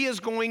 he is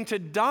going to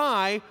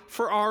die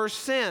for our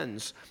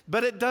sins.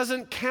 But it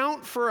doesn't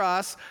count for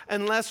us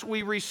unless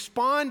we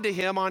respond to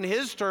him on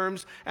his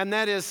terms, and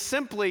that is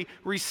simply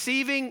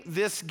receiving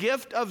this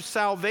gift of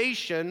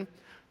salvation.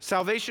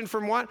 Salvation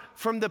from what?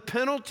 From the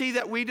penalty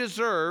that we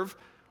deserve.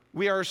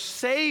 We are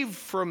saved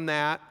from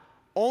that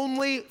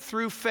only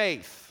through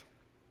faith.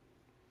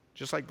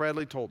 Just like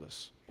Bradley told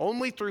us.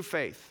 Only through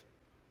faith.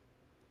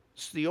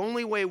 It's the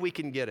only way we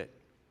can get it.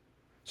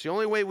 It's the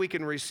only way we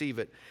can receive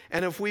it.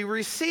 And if we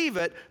receive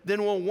it,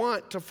 then we'll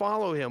want to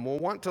follow him. We'll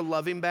want to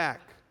love him back.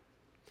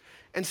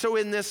 And so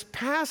in this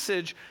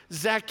passage,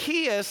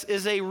 Zacchaeus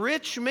is a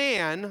rich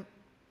man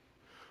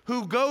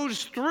who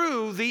goes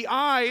through the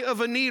eye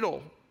of a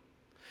needle.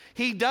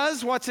 He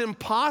does what's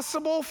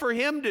impossible for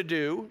him to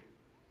do,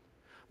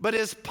 but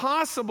is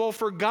possible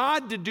for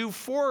God to do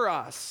for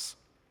us.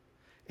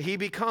 He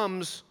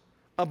becomes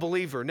a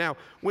believer. Now,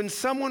 when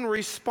someone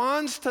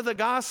responds to the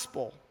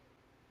gospel,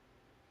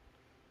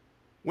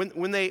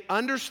 when they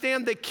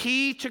understand the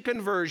key to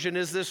conversion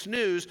is this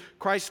news,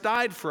 Christ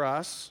died for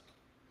us,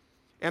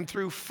 and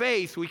through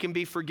faith we can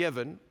be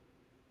forgiven.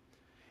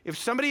 If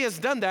somebody has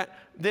done that,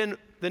 then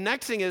the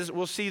next thing is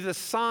we'll see the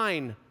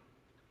sign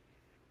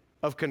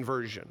of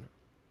conversion.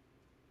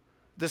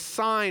 The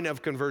sign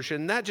of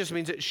conversion. That just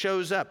means it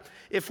shows up.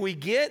 If we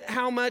get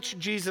how much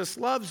Jesus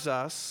loves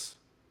us,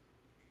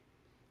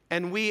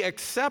 and we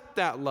accept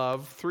that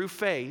love through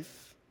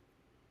faith,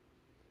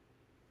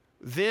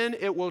 then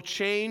it will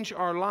change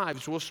our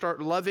lives. We'll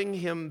start loving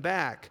him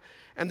back.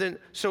 And then,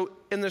 so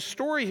in the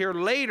story here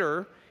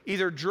later,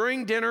 either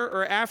during dinner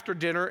or after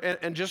dinner,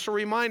 and just a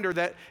reminder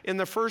that in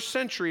the first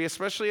century,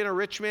 especially in a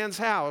rich man's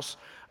house,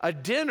 a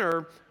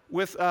dinner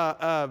with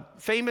a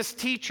famous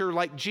teacher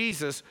like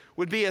Jesus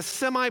would be a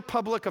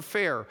semi-public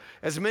affair.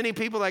 As many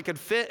people that could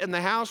fit in the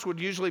house would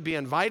usually be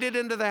invited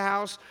into the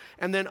house,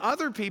 and then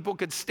other people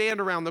could stand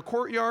around the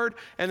courtyard,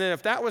 and then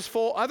if that was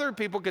full, other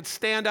people could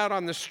stand out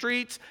on the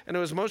streets, and it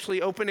was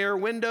mostly open-air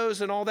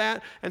windows and all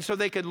that, and so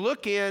they could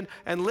look in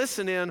and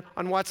listen in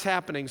on what's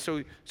happening.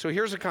 So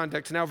here's the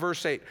context. Now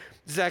verse 8.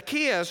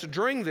 Zacchaeus,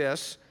 during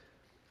this,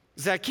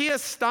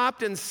 Zacchaeus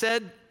stopped and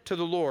said to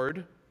the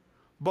Lord,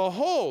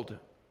 "Behold,"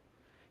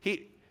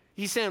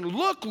 He's saying,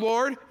 "Look,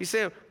 Lord." He's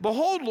saying,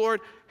 "Behold, Lord,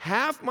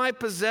 half my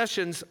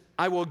possessions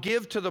I will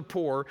give to the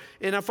poor,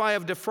 and if I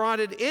have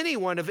defrauded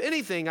anyone of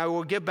anything, I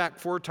will give back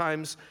 4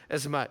 times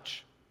as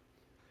much."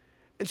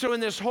 And so in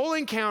this whole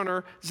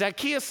encounter,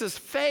 Zacchaeus'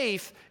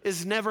 faith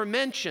is never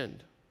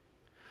mentioned,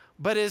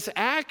 but his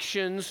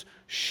actions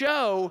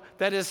show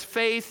that his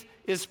faith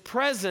is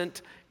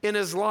present in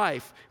his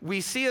life.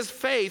 We see his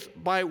faith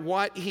by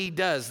what he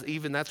does.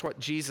 Even that's what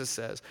Jesus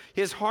says.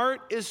 His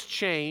heart is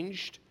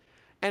changed,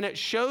 and it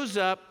shows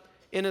up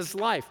in his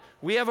life.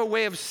 We have a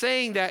way of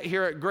saying that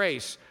here at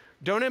Grace.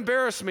 Don't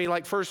embarrass me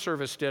like first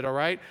service did, all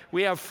right?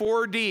 We have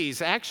 4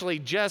 Ds. Actually,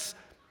 Jess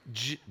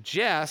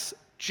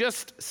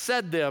just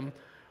said them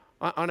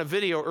on a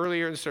video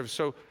earlier in the service.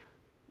 So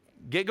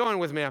get going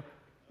with me now.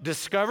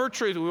 Discover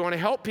truth. We want to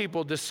help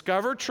people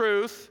discover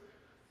truth,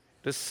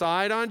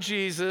 decide on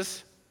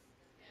Jesus,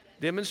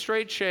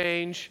 demonstrate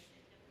change,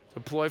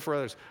 deploy for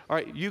others. All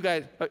right, you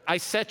guys, I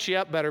set you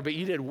up better, but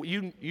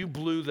you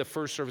blew the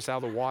first service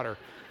out of the water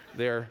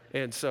there.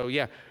 And so,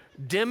 yeah,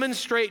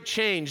 demonstrate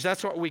change.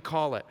 That's what we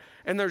call it.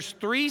 And there's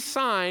 3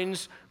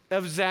 signs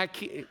of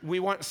Zacchaeus.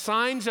 We want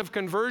signs of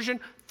conversion,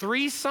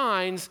 3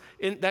 signs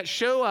that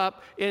show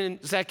up in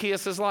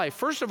Zacchaeus' life.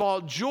 First of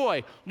all,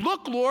 joy.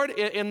 Look, Lord,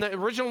 in the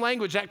original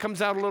language, that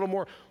comes out a little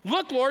more.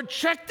 Look, Lord,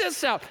 check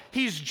this out.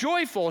 He's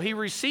joyful. He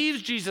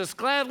receives Jesus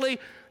gladly,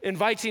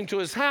 invites him to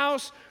his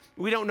house.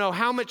 We don't know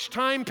how much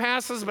time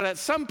passes, but at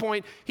some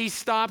point he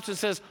stops and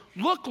says,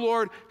 "Look,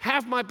 Lord,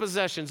 half my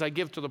possessions I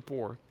give to the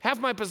poor. Half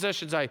my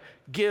possessions I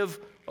give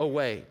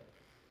away."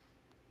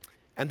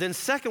 And then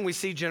second, we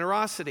see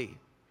generosity.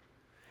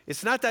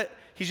 It's not that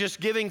he's just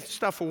giving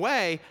stuff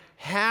away,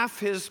 half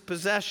his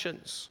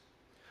possessions.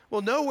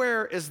 Well,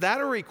 nowhere is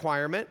that a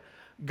requirement.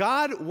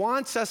 God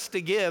wants us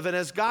to give, and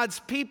as God's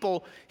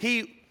people,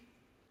 he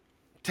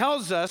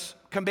tells us,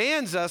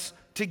 commands us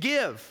to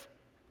give.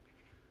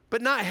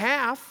 But not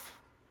half.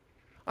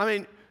 I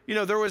mean,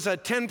 there was a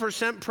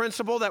 10%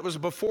 principle that was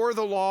before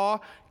the law,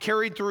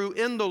 carried through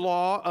in the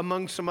law,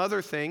 among some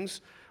other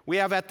things. We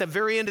have at the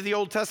very end of the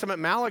Old Testament,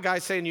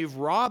 Malachi saying you've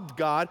robbed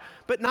God,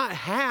 but not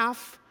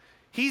half.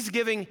 He's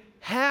giving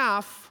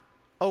half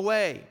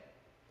away.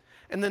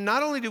 And then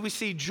not only do we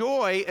see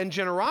joy and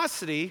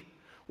generosity,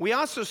 we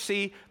also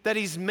see that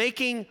he's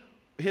making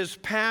his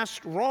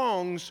past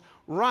wrongs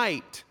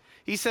right.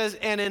 He says,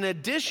 and in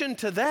addition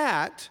to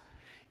that,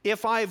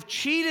 if I've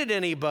cheated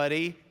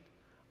anybody,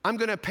 I'm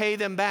going to pay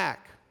them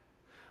back.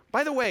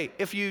 By the way,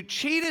 if you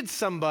cheated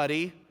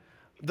somebody,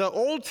 The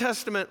Old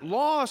Testament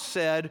law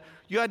said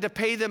you had to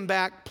pay them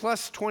back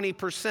plus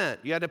 20%.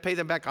 You had to pay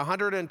them back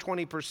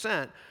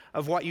 120%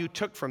 of what you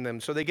took from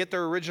them. So they get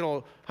their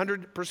original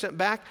 100%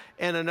 back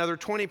and another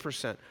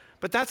 20%.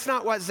 But that's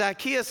not what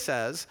Zacchaeus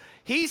says.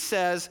 He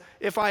says,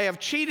 if I have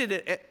cheated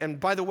it, and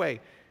by the way,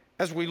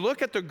 as we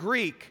look at the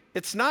Greek,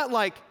 it's not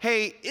like,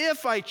 hey,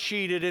 if I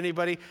cheated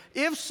anybody,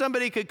 if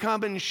somebody could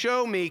come and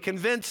show me,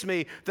 convince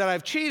me that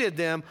I've cheated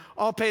them,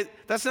 I'll pay.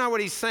 That's not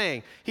what he's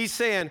saying. He's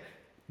saying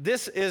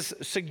this is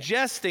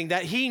suggesting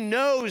that he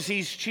knows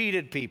he's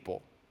cheated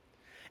people,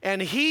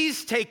 and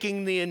he's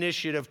taking the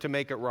initiative to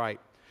make it right.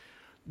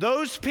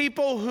 Those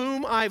people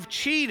whom I've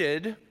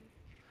cheated,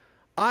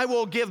 I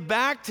will give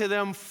back to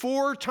them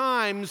 4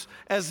 times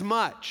as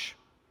much.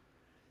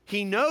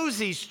 He knows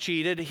he's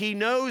cheated. He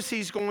knows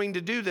he's going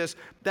to do this.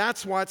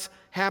 That's what's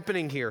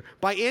happening here.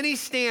 By any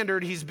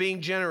standard, he's being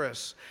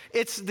generous.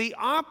 It's the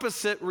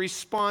opposite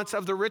response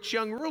of the rich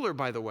young ruler,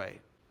 by the way,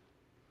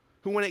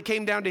 who when it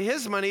came down to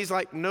his money, he's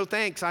like, no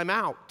thanks, I'm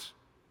out.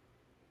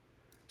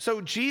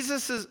 So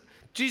Jesus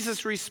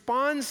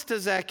responds to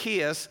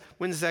Zacchaeus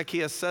when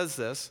Zacchaeus says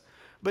this,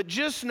 but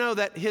just know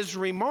that his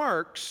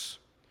remarks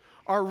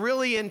are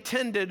really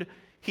intended,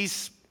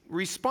 he's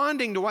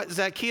responding to what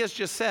Zacchaeus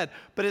just said,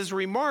 but his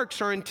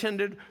remarks are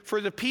intended for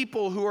the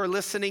people who are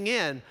listening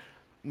in,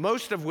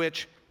 most of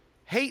which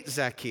hate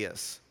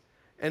Zacchaeus.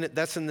 And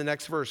that's in the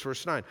next verse,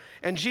 verse 9.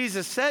 And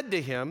Jesus said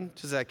to him,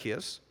 to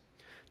Zacchaeus,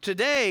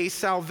 today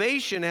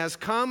salvation has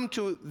come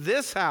to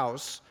this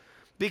house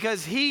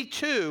because he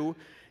too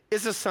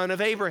is a son of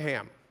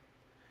Abraham.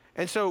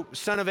 And so,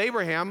 son of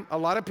Abraham, a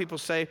lot of people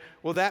say,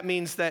 well, that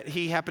means that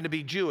he happened to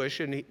be Jewish,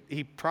 and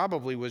he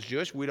probably was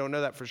Jewish. We don't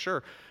know that for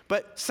sure.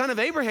 But son of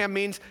Abraham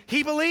means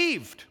he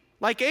believed,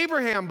 like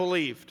Abraham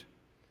believed.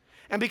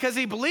 And because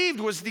he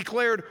believed was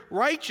declared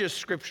righteous,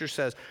 Scripture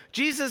says.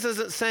 Jesus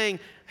isn't saying,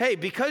 hey,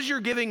 because you're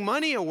giving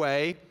money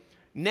away,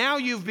 now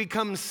you've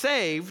become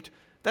saved.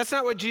 That's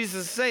not what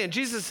Jesus is saying.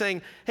 Jesus is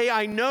saying, hey,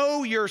 I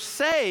know you're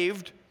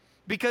saved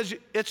because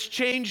it's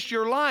changed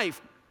your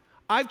life.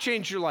 I've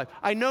changed your life.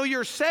 I know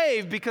you're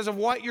saved because of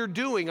what you're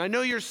doing. I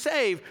know you're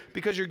saved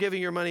because you're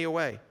giving your money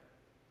away.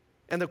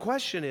 And the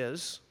question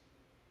is,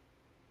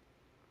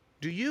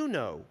 do you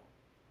know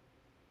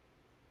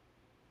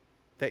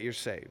that you're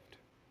saved?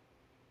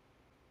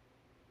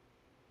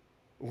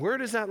 Where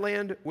does that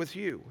land with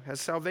you?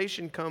 Has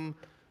salvation come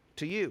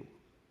to you?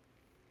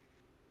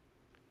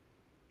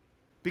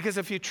 Because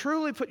if you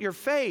truly put your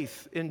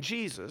faith in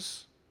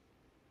Jesus,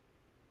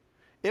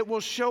 it will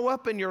show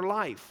up in your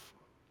life.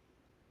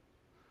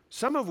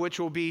 Some of which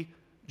will be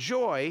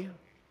joy,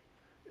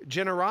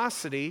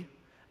 generosity,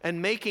 and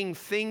making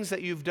things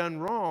that you've done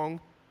wrong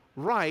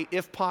right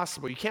if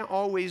possible. You can't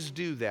always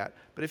do that,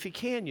 but if you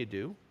can, you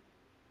do.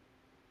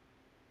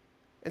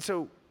 And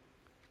so,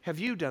 have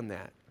you done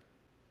that?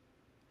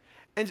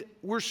 And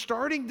we're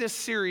starting this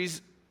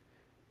series,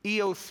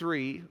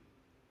 EO3,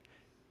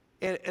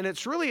 and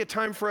it's really a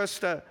time for us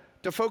to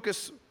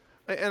focus,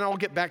 and I'll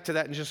get back to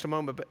that in just a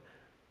moment, but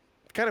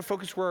kind of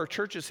focus where our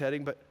church is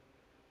heading. But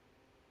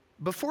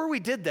before we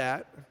did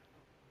that,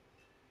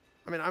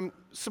 I mean, I'm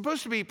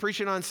supposed to be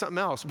preaching on something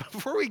else. But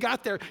before we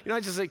got there, I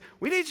just think,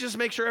 we need to just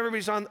make sure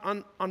everybody's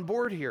on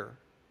board here.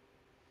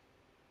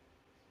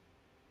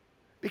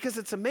 Because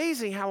it's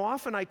amazing how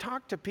often I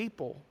talk to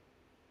people,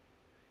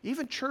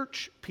 even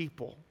church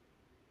people,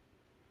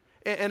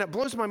 and it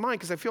blows my mind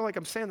because I feel like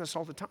I'm saying this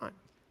all the time.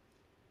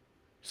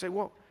 Say,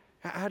 well,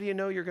 how do you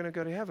know you're going to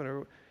go to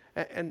heaven?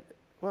 And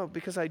well,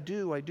 because I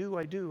do.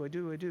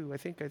 I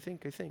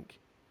think.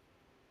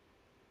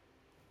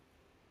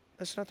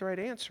 That's not the right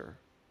answer.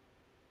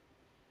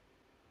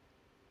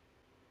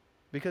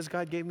 Because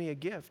God gave me a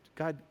gift.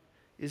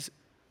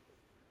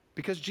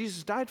 Because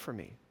Jesus died for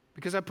me.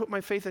 Because I put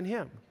my faith in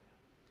him.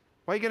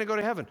 Why are you going to go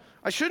to heaven?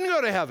 I shouldn't go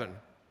to heaven.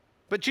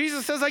 But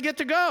Jesus says I get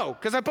to go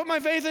because I put my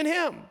faith in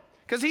him.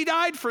 Because he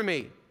died for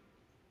me.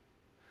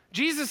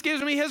 Jesus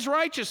gives me his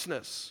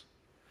righteousness.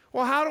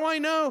 Well, how do I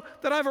know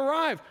that I've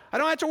arrived? I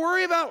don't have to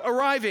worry about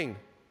arriving.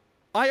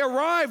 I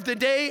arrive the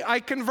day I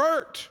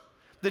convert.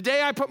 The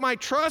day I put my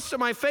trust and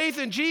my faith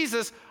in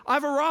Jesus,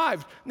 I've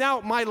arrived.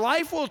 Now, my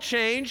life will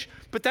change,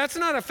 but that's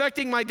not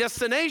affecting my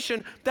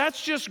destination.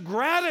 That's just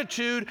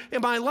gratitude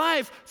in my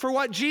life for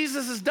what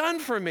Jesus has done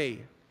for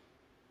me.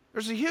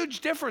 There's a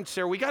huge difference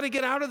there. We got to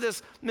get out of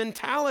this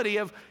mentality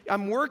of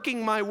I'm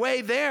working my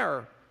way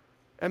there,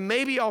 and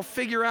maybe I'll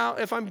figure out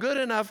if I'm good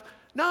enough.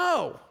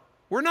 No,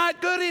 we're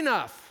not good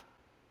enough.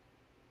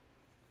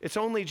 It's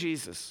only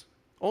Jesus.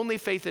 Only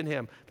faith in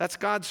him. That's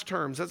God's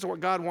terms. That's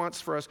what God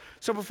wants for us.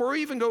 So before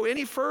we even go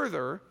any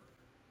further,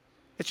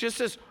 it's just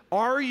this,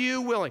 are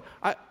you willing?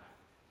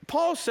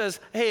 Paul says,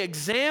 hey,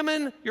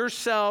 examine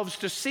yourselves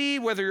to see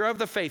whether you're of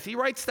the faith. He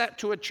writes that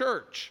to a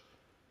church.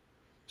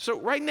 So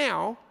right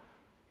now,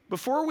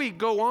 before we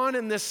go on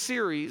in this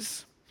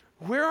series,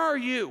 where are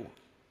you?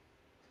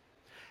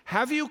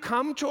 Have you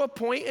come to a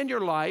point in your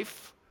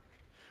life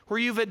where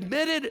you've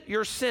admitted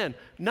your sin?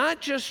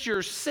 Not just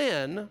your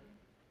sin,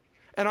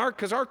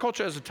 because our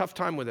culture has a tough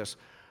time with this.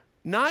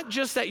 Not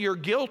just that you're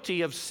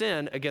guilty of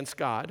sin against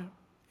God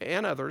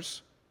and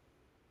others,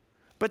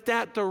 but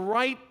that the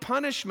right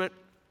punishment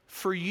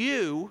for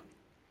you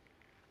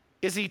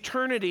is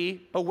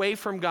eternity away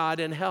from God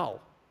in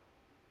hell.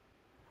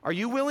 Are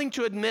you willing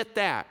to admit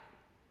that?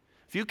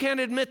 If you can't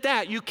admit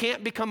that, you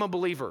can't become a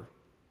believer.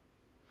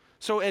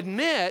 So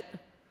admit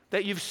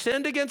that you've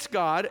sinned against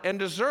God and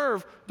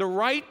deserve the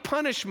right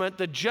punishment,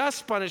 the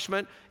just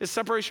punishment is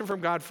separation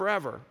from God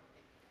forever.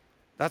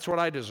 That's what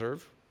I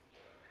deserve.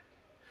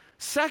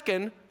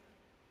 Second,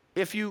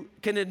 if you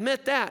can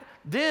admit that,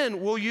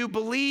 then will you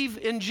believe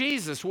in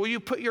Jesus? Will you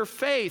put your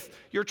faith,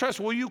 your trust,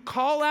 will you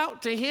call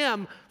out to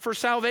him for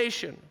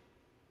salvation?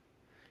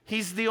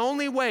 He's the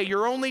only way,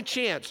 your only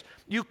chance.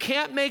 You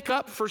can't make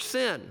up for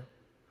sin.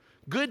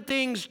 Good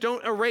things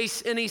don't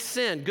erase any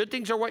sin. Good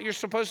things are what you're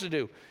supposed to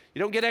do. You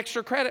don't get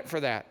extra credit for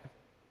that.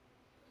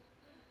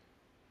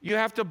 You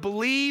have to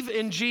believe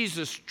in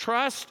Jesus,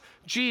 trust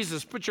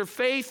Jesus, put your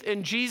faith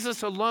in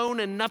Jesus alone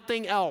and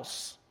nothing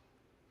else.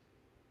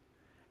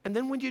 And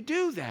then when you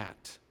do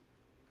that,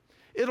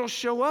 it'll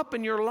show up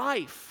in your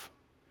life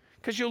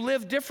because you'll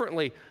live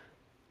differently.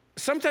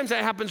 Sometimes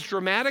that happens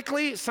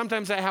dramatically.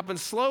 Sometimes that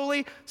happens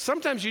slowly.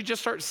 Sometimes you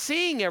just start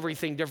seeing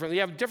everything differently.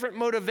 You have different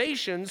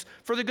motivations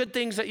for the good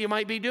things that you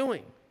might be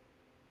doing.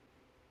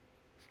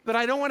 But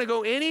I don't want to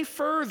go any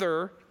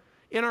further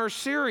in our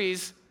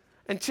series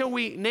until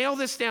we nail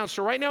this down.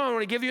 So right now I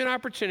want to give you an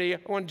opportunity. I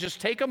want to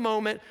just take a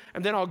moment,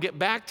 and then I'll get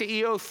back to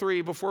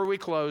EO3 before we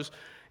close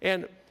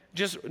and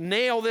just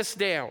nail this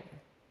down.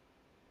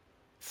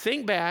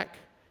 Think back.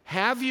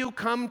 Have you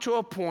come to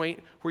a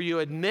point where you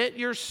admit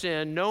your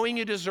sin, knowing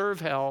you deserve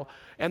hell,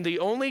 and the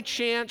only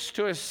chance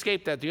to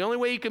escape that, the only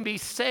way you can be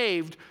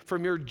saved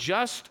from your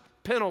just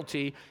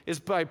penalty is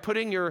by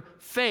putting your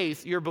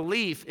faith, your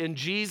belief in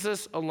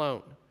Jesus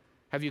alone?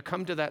 Have you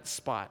come to that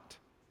spot?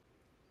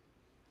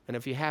 And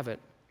if you haven't,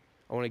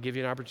 I want to give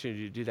you an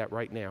opportunity to do that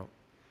right now.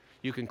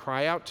 You can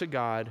cry out to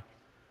God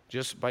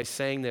just by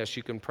saying this.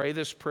 You can pray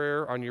this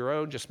prayer on your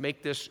own. Just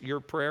make this your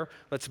prayer.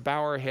 Let's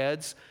bow our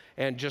heads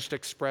and just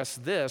express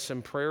this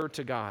in prayer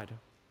to God.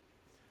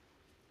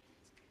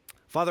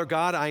 Father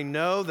God, I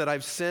know that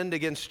I've sinned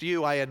against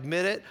you. I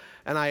admit it,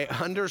 and I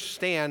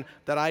understand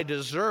that I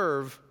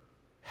deserve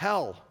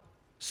hell,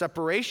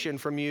 separation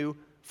from you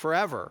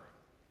forever,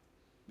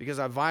 because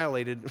I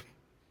violated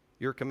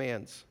your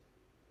commands.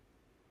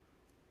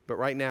 But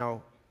right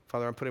now,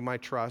 Father, I'm putting my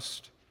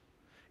trust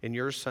in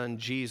your Son,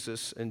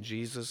 Jesus, and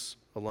Jesus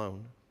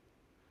alone.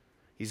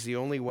 He's the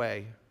only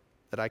way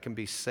that I can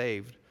be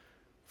saved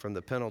from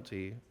the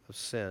penalty of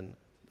sin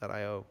that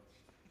I owe.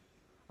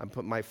 I'm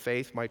putting my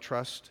faith, my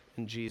trust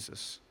in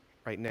Jesus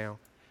right now.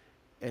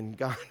 And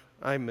God,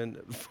 I'm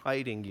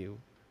inviting you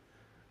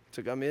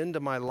to come into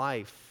my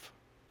life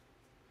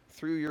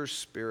through your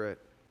Spirit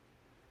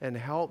and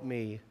help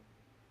me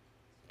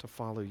to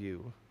follow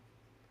you.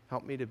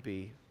 Help me to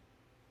be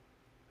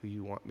who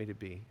you want me to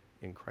be.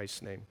 In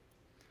Christ's name,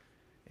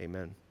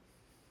 amen.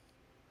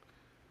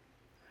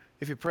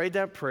 If you prayed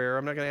that prayer,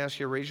 I'm not going to ask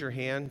you to raise your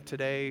hand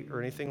today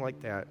or anything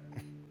like that,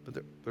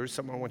 but there's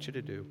something I want you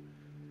to do.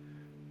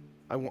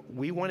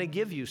 We want to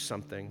give you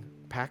something,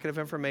 a packet of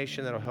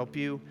information that'll help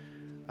you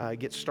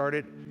get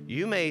started.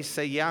 You may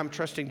say, yeah, I'm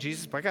trusting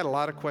Jesus, but I got a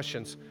lot of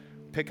questions.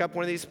 Pick up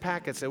one of these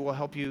packets. It will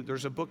help you.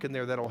 There's a book in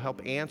there that'll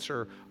help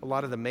answer a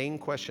lot of the main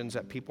questions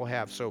that people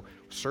have. So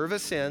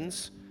service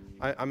ends.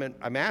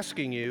 I'm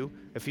asking you,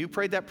 if you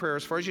prayed that prayer,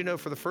 as far as you know,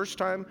 for the first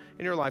time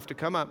in your life, to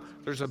come up.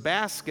 There's a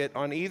basket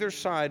on either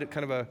side,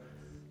 kind of a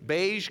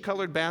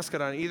beige-colored basket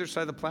on either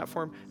side of the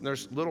platform, and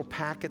there's little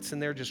packets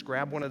in there. Just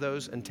grab one of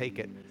those and take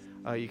it.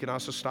 You can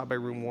also stop by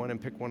room 1 and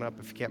pick one up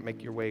if you can't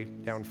make your way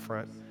down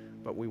front,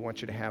 but we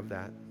want you to have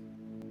that.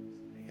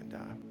 And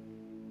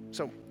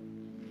so,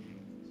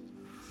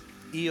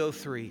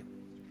 EO3,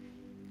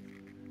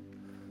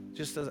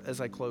 just as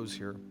I close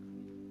here.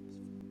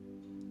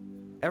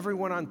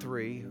 Everyone on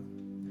 3,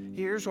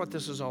 here's what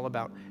this is all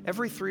about.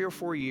 Every 3 or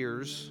 4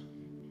 years,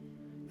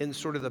 in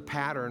sort of the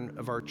pattern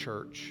of our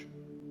church,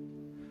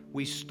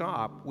 we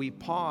stop, we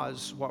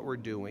pause what we're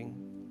doing,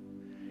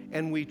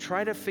 and we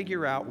try to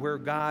figure out where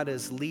God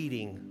is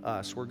leading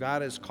us, where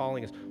God is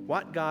calling us,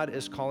 what God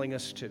is calling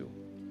us to.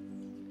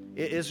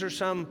 Is there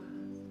some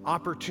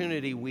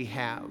opportunity we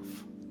have?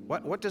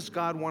 What does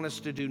God want us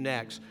to do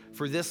next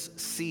for this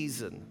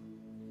season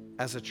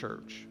as a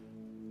church?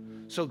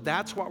 So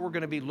that's what we're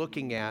going to be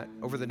looking at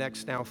over the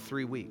next now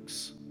 3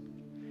 weeks,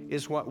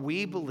 is what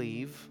we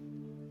believe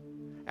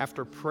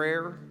after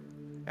prayer,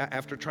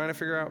 after trying to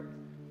figure out,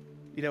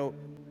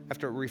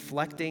 after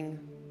reflecting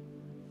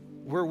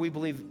where we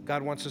believe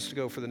God wants us to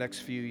go for the next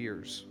few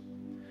years.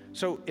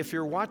 So if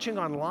you're watching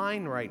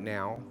online right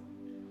now,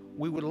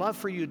 we would love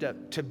for you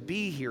to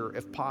be here,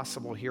 if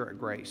possible, here at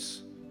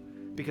Grace,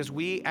 because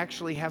we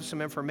actually have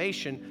some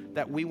information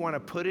that we want to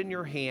put in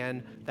your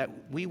hand that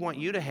we want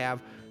you to have.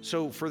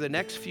 So for the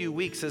next few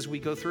weeks as we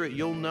go through it,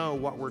 you'll know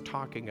what we're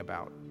talking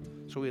about.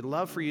 So we'd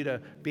love for you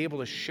to be able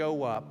to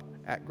show up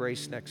at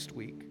Grace next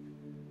week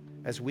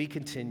as we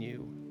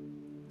continue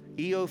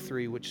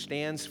EO3, which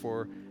stands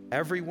for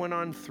Everyone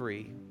on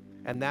 3,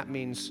 and that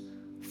means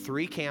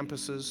 3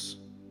 campuses,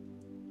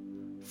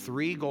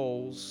 3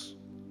 goals,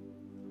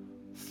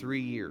 3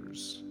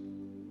 years.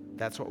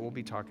 That's what we'll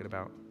be talking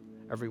about.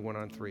 Everyone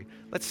on 3.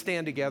 Let's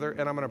stand together,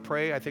 and I'm going to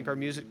pray. I think our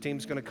music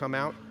team's going to come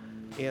out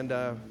and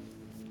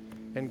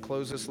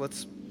close us.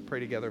 Let's pray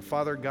together.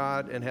 Father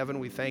God in heaven,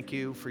 we thank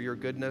you for your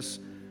goodness.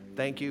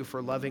 Thank you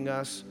for loving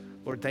us.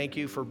 Lord, thank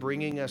you for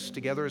bringing us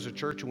together as a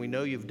church, and we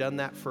know you've done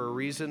that for a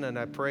reason. And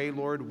I pray,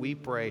 Lord, we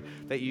pray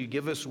that you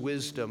give us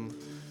wisdom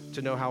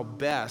to know how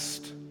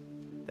best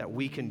that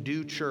we can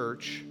do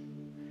church,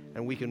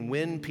 and we can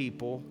win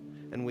people,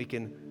 and we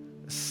can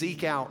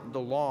seek out the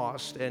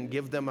lost and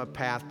give them a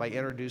path by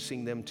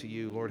introducing them to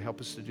you. Lord, help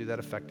us to do that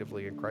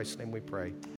effectively. In Christ's name we pray.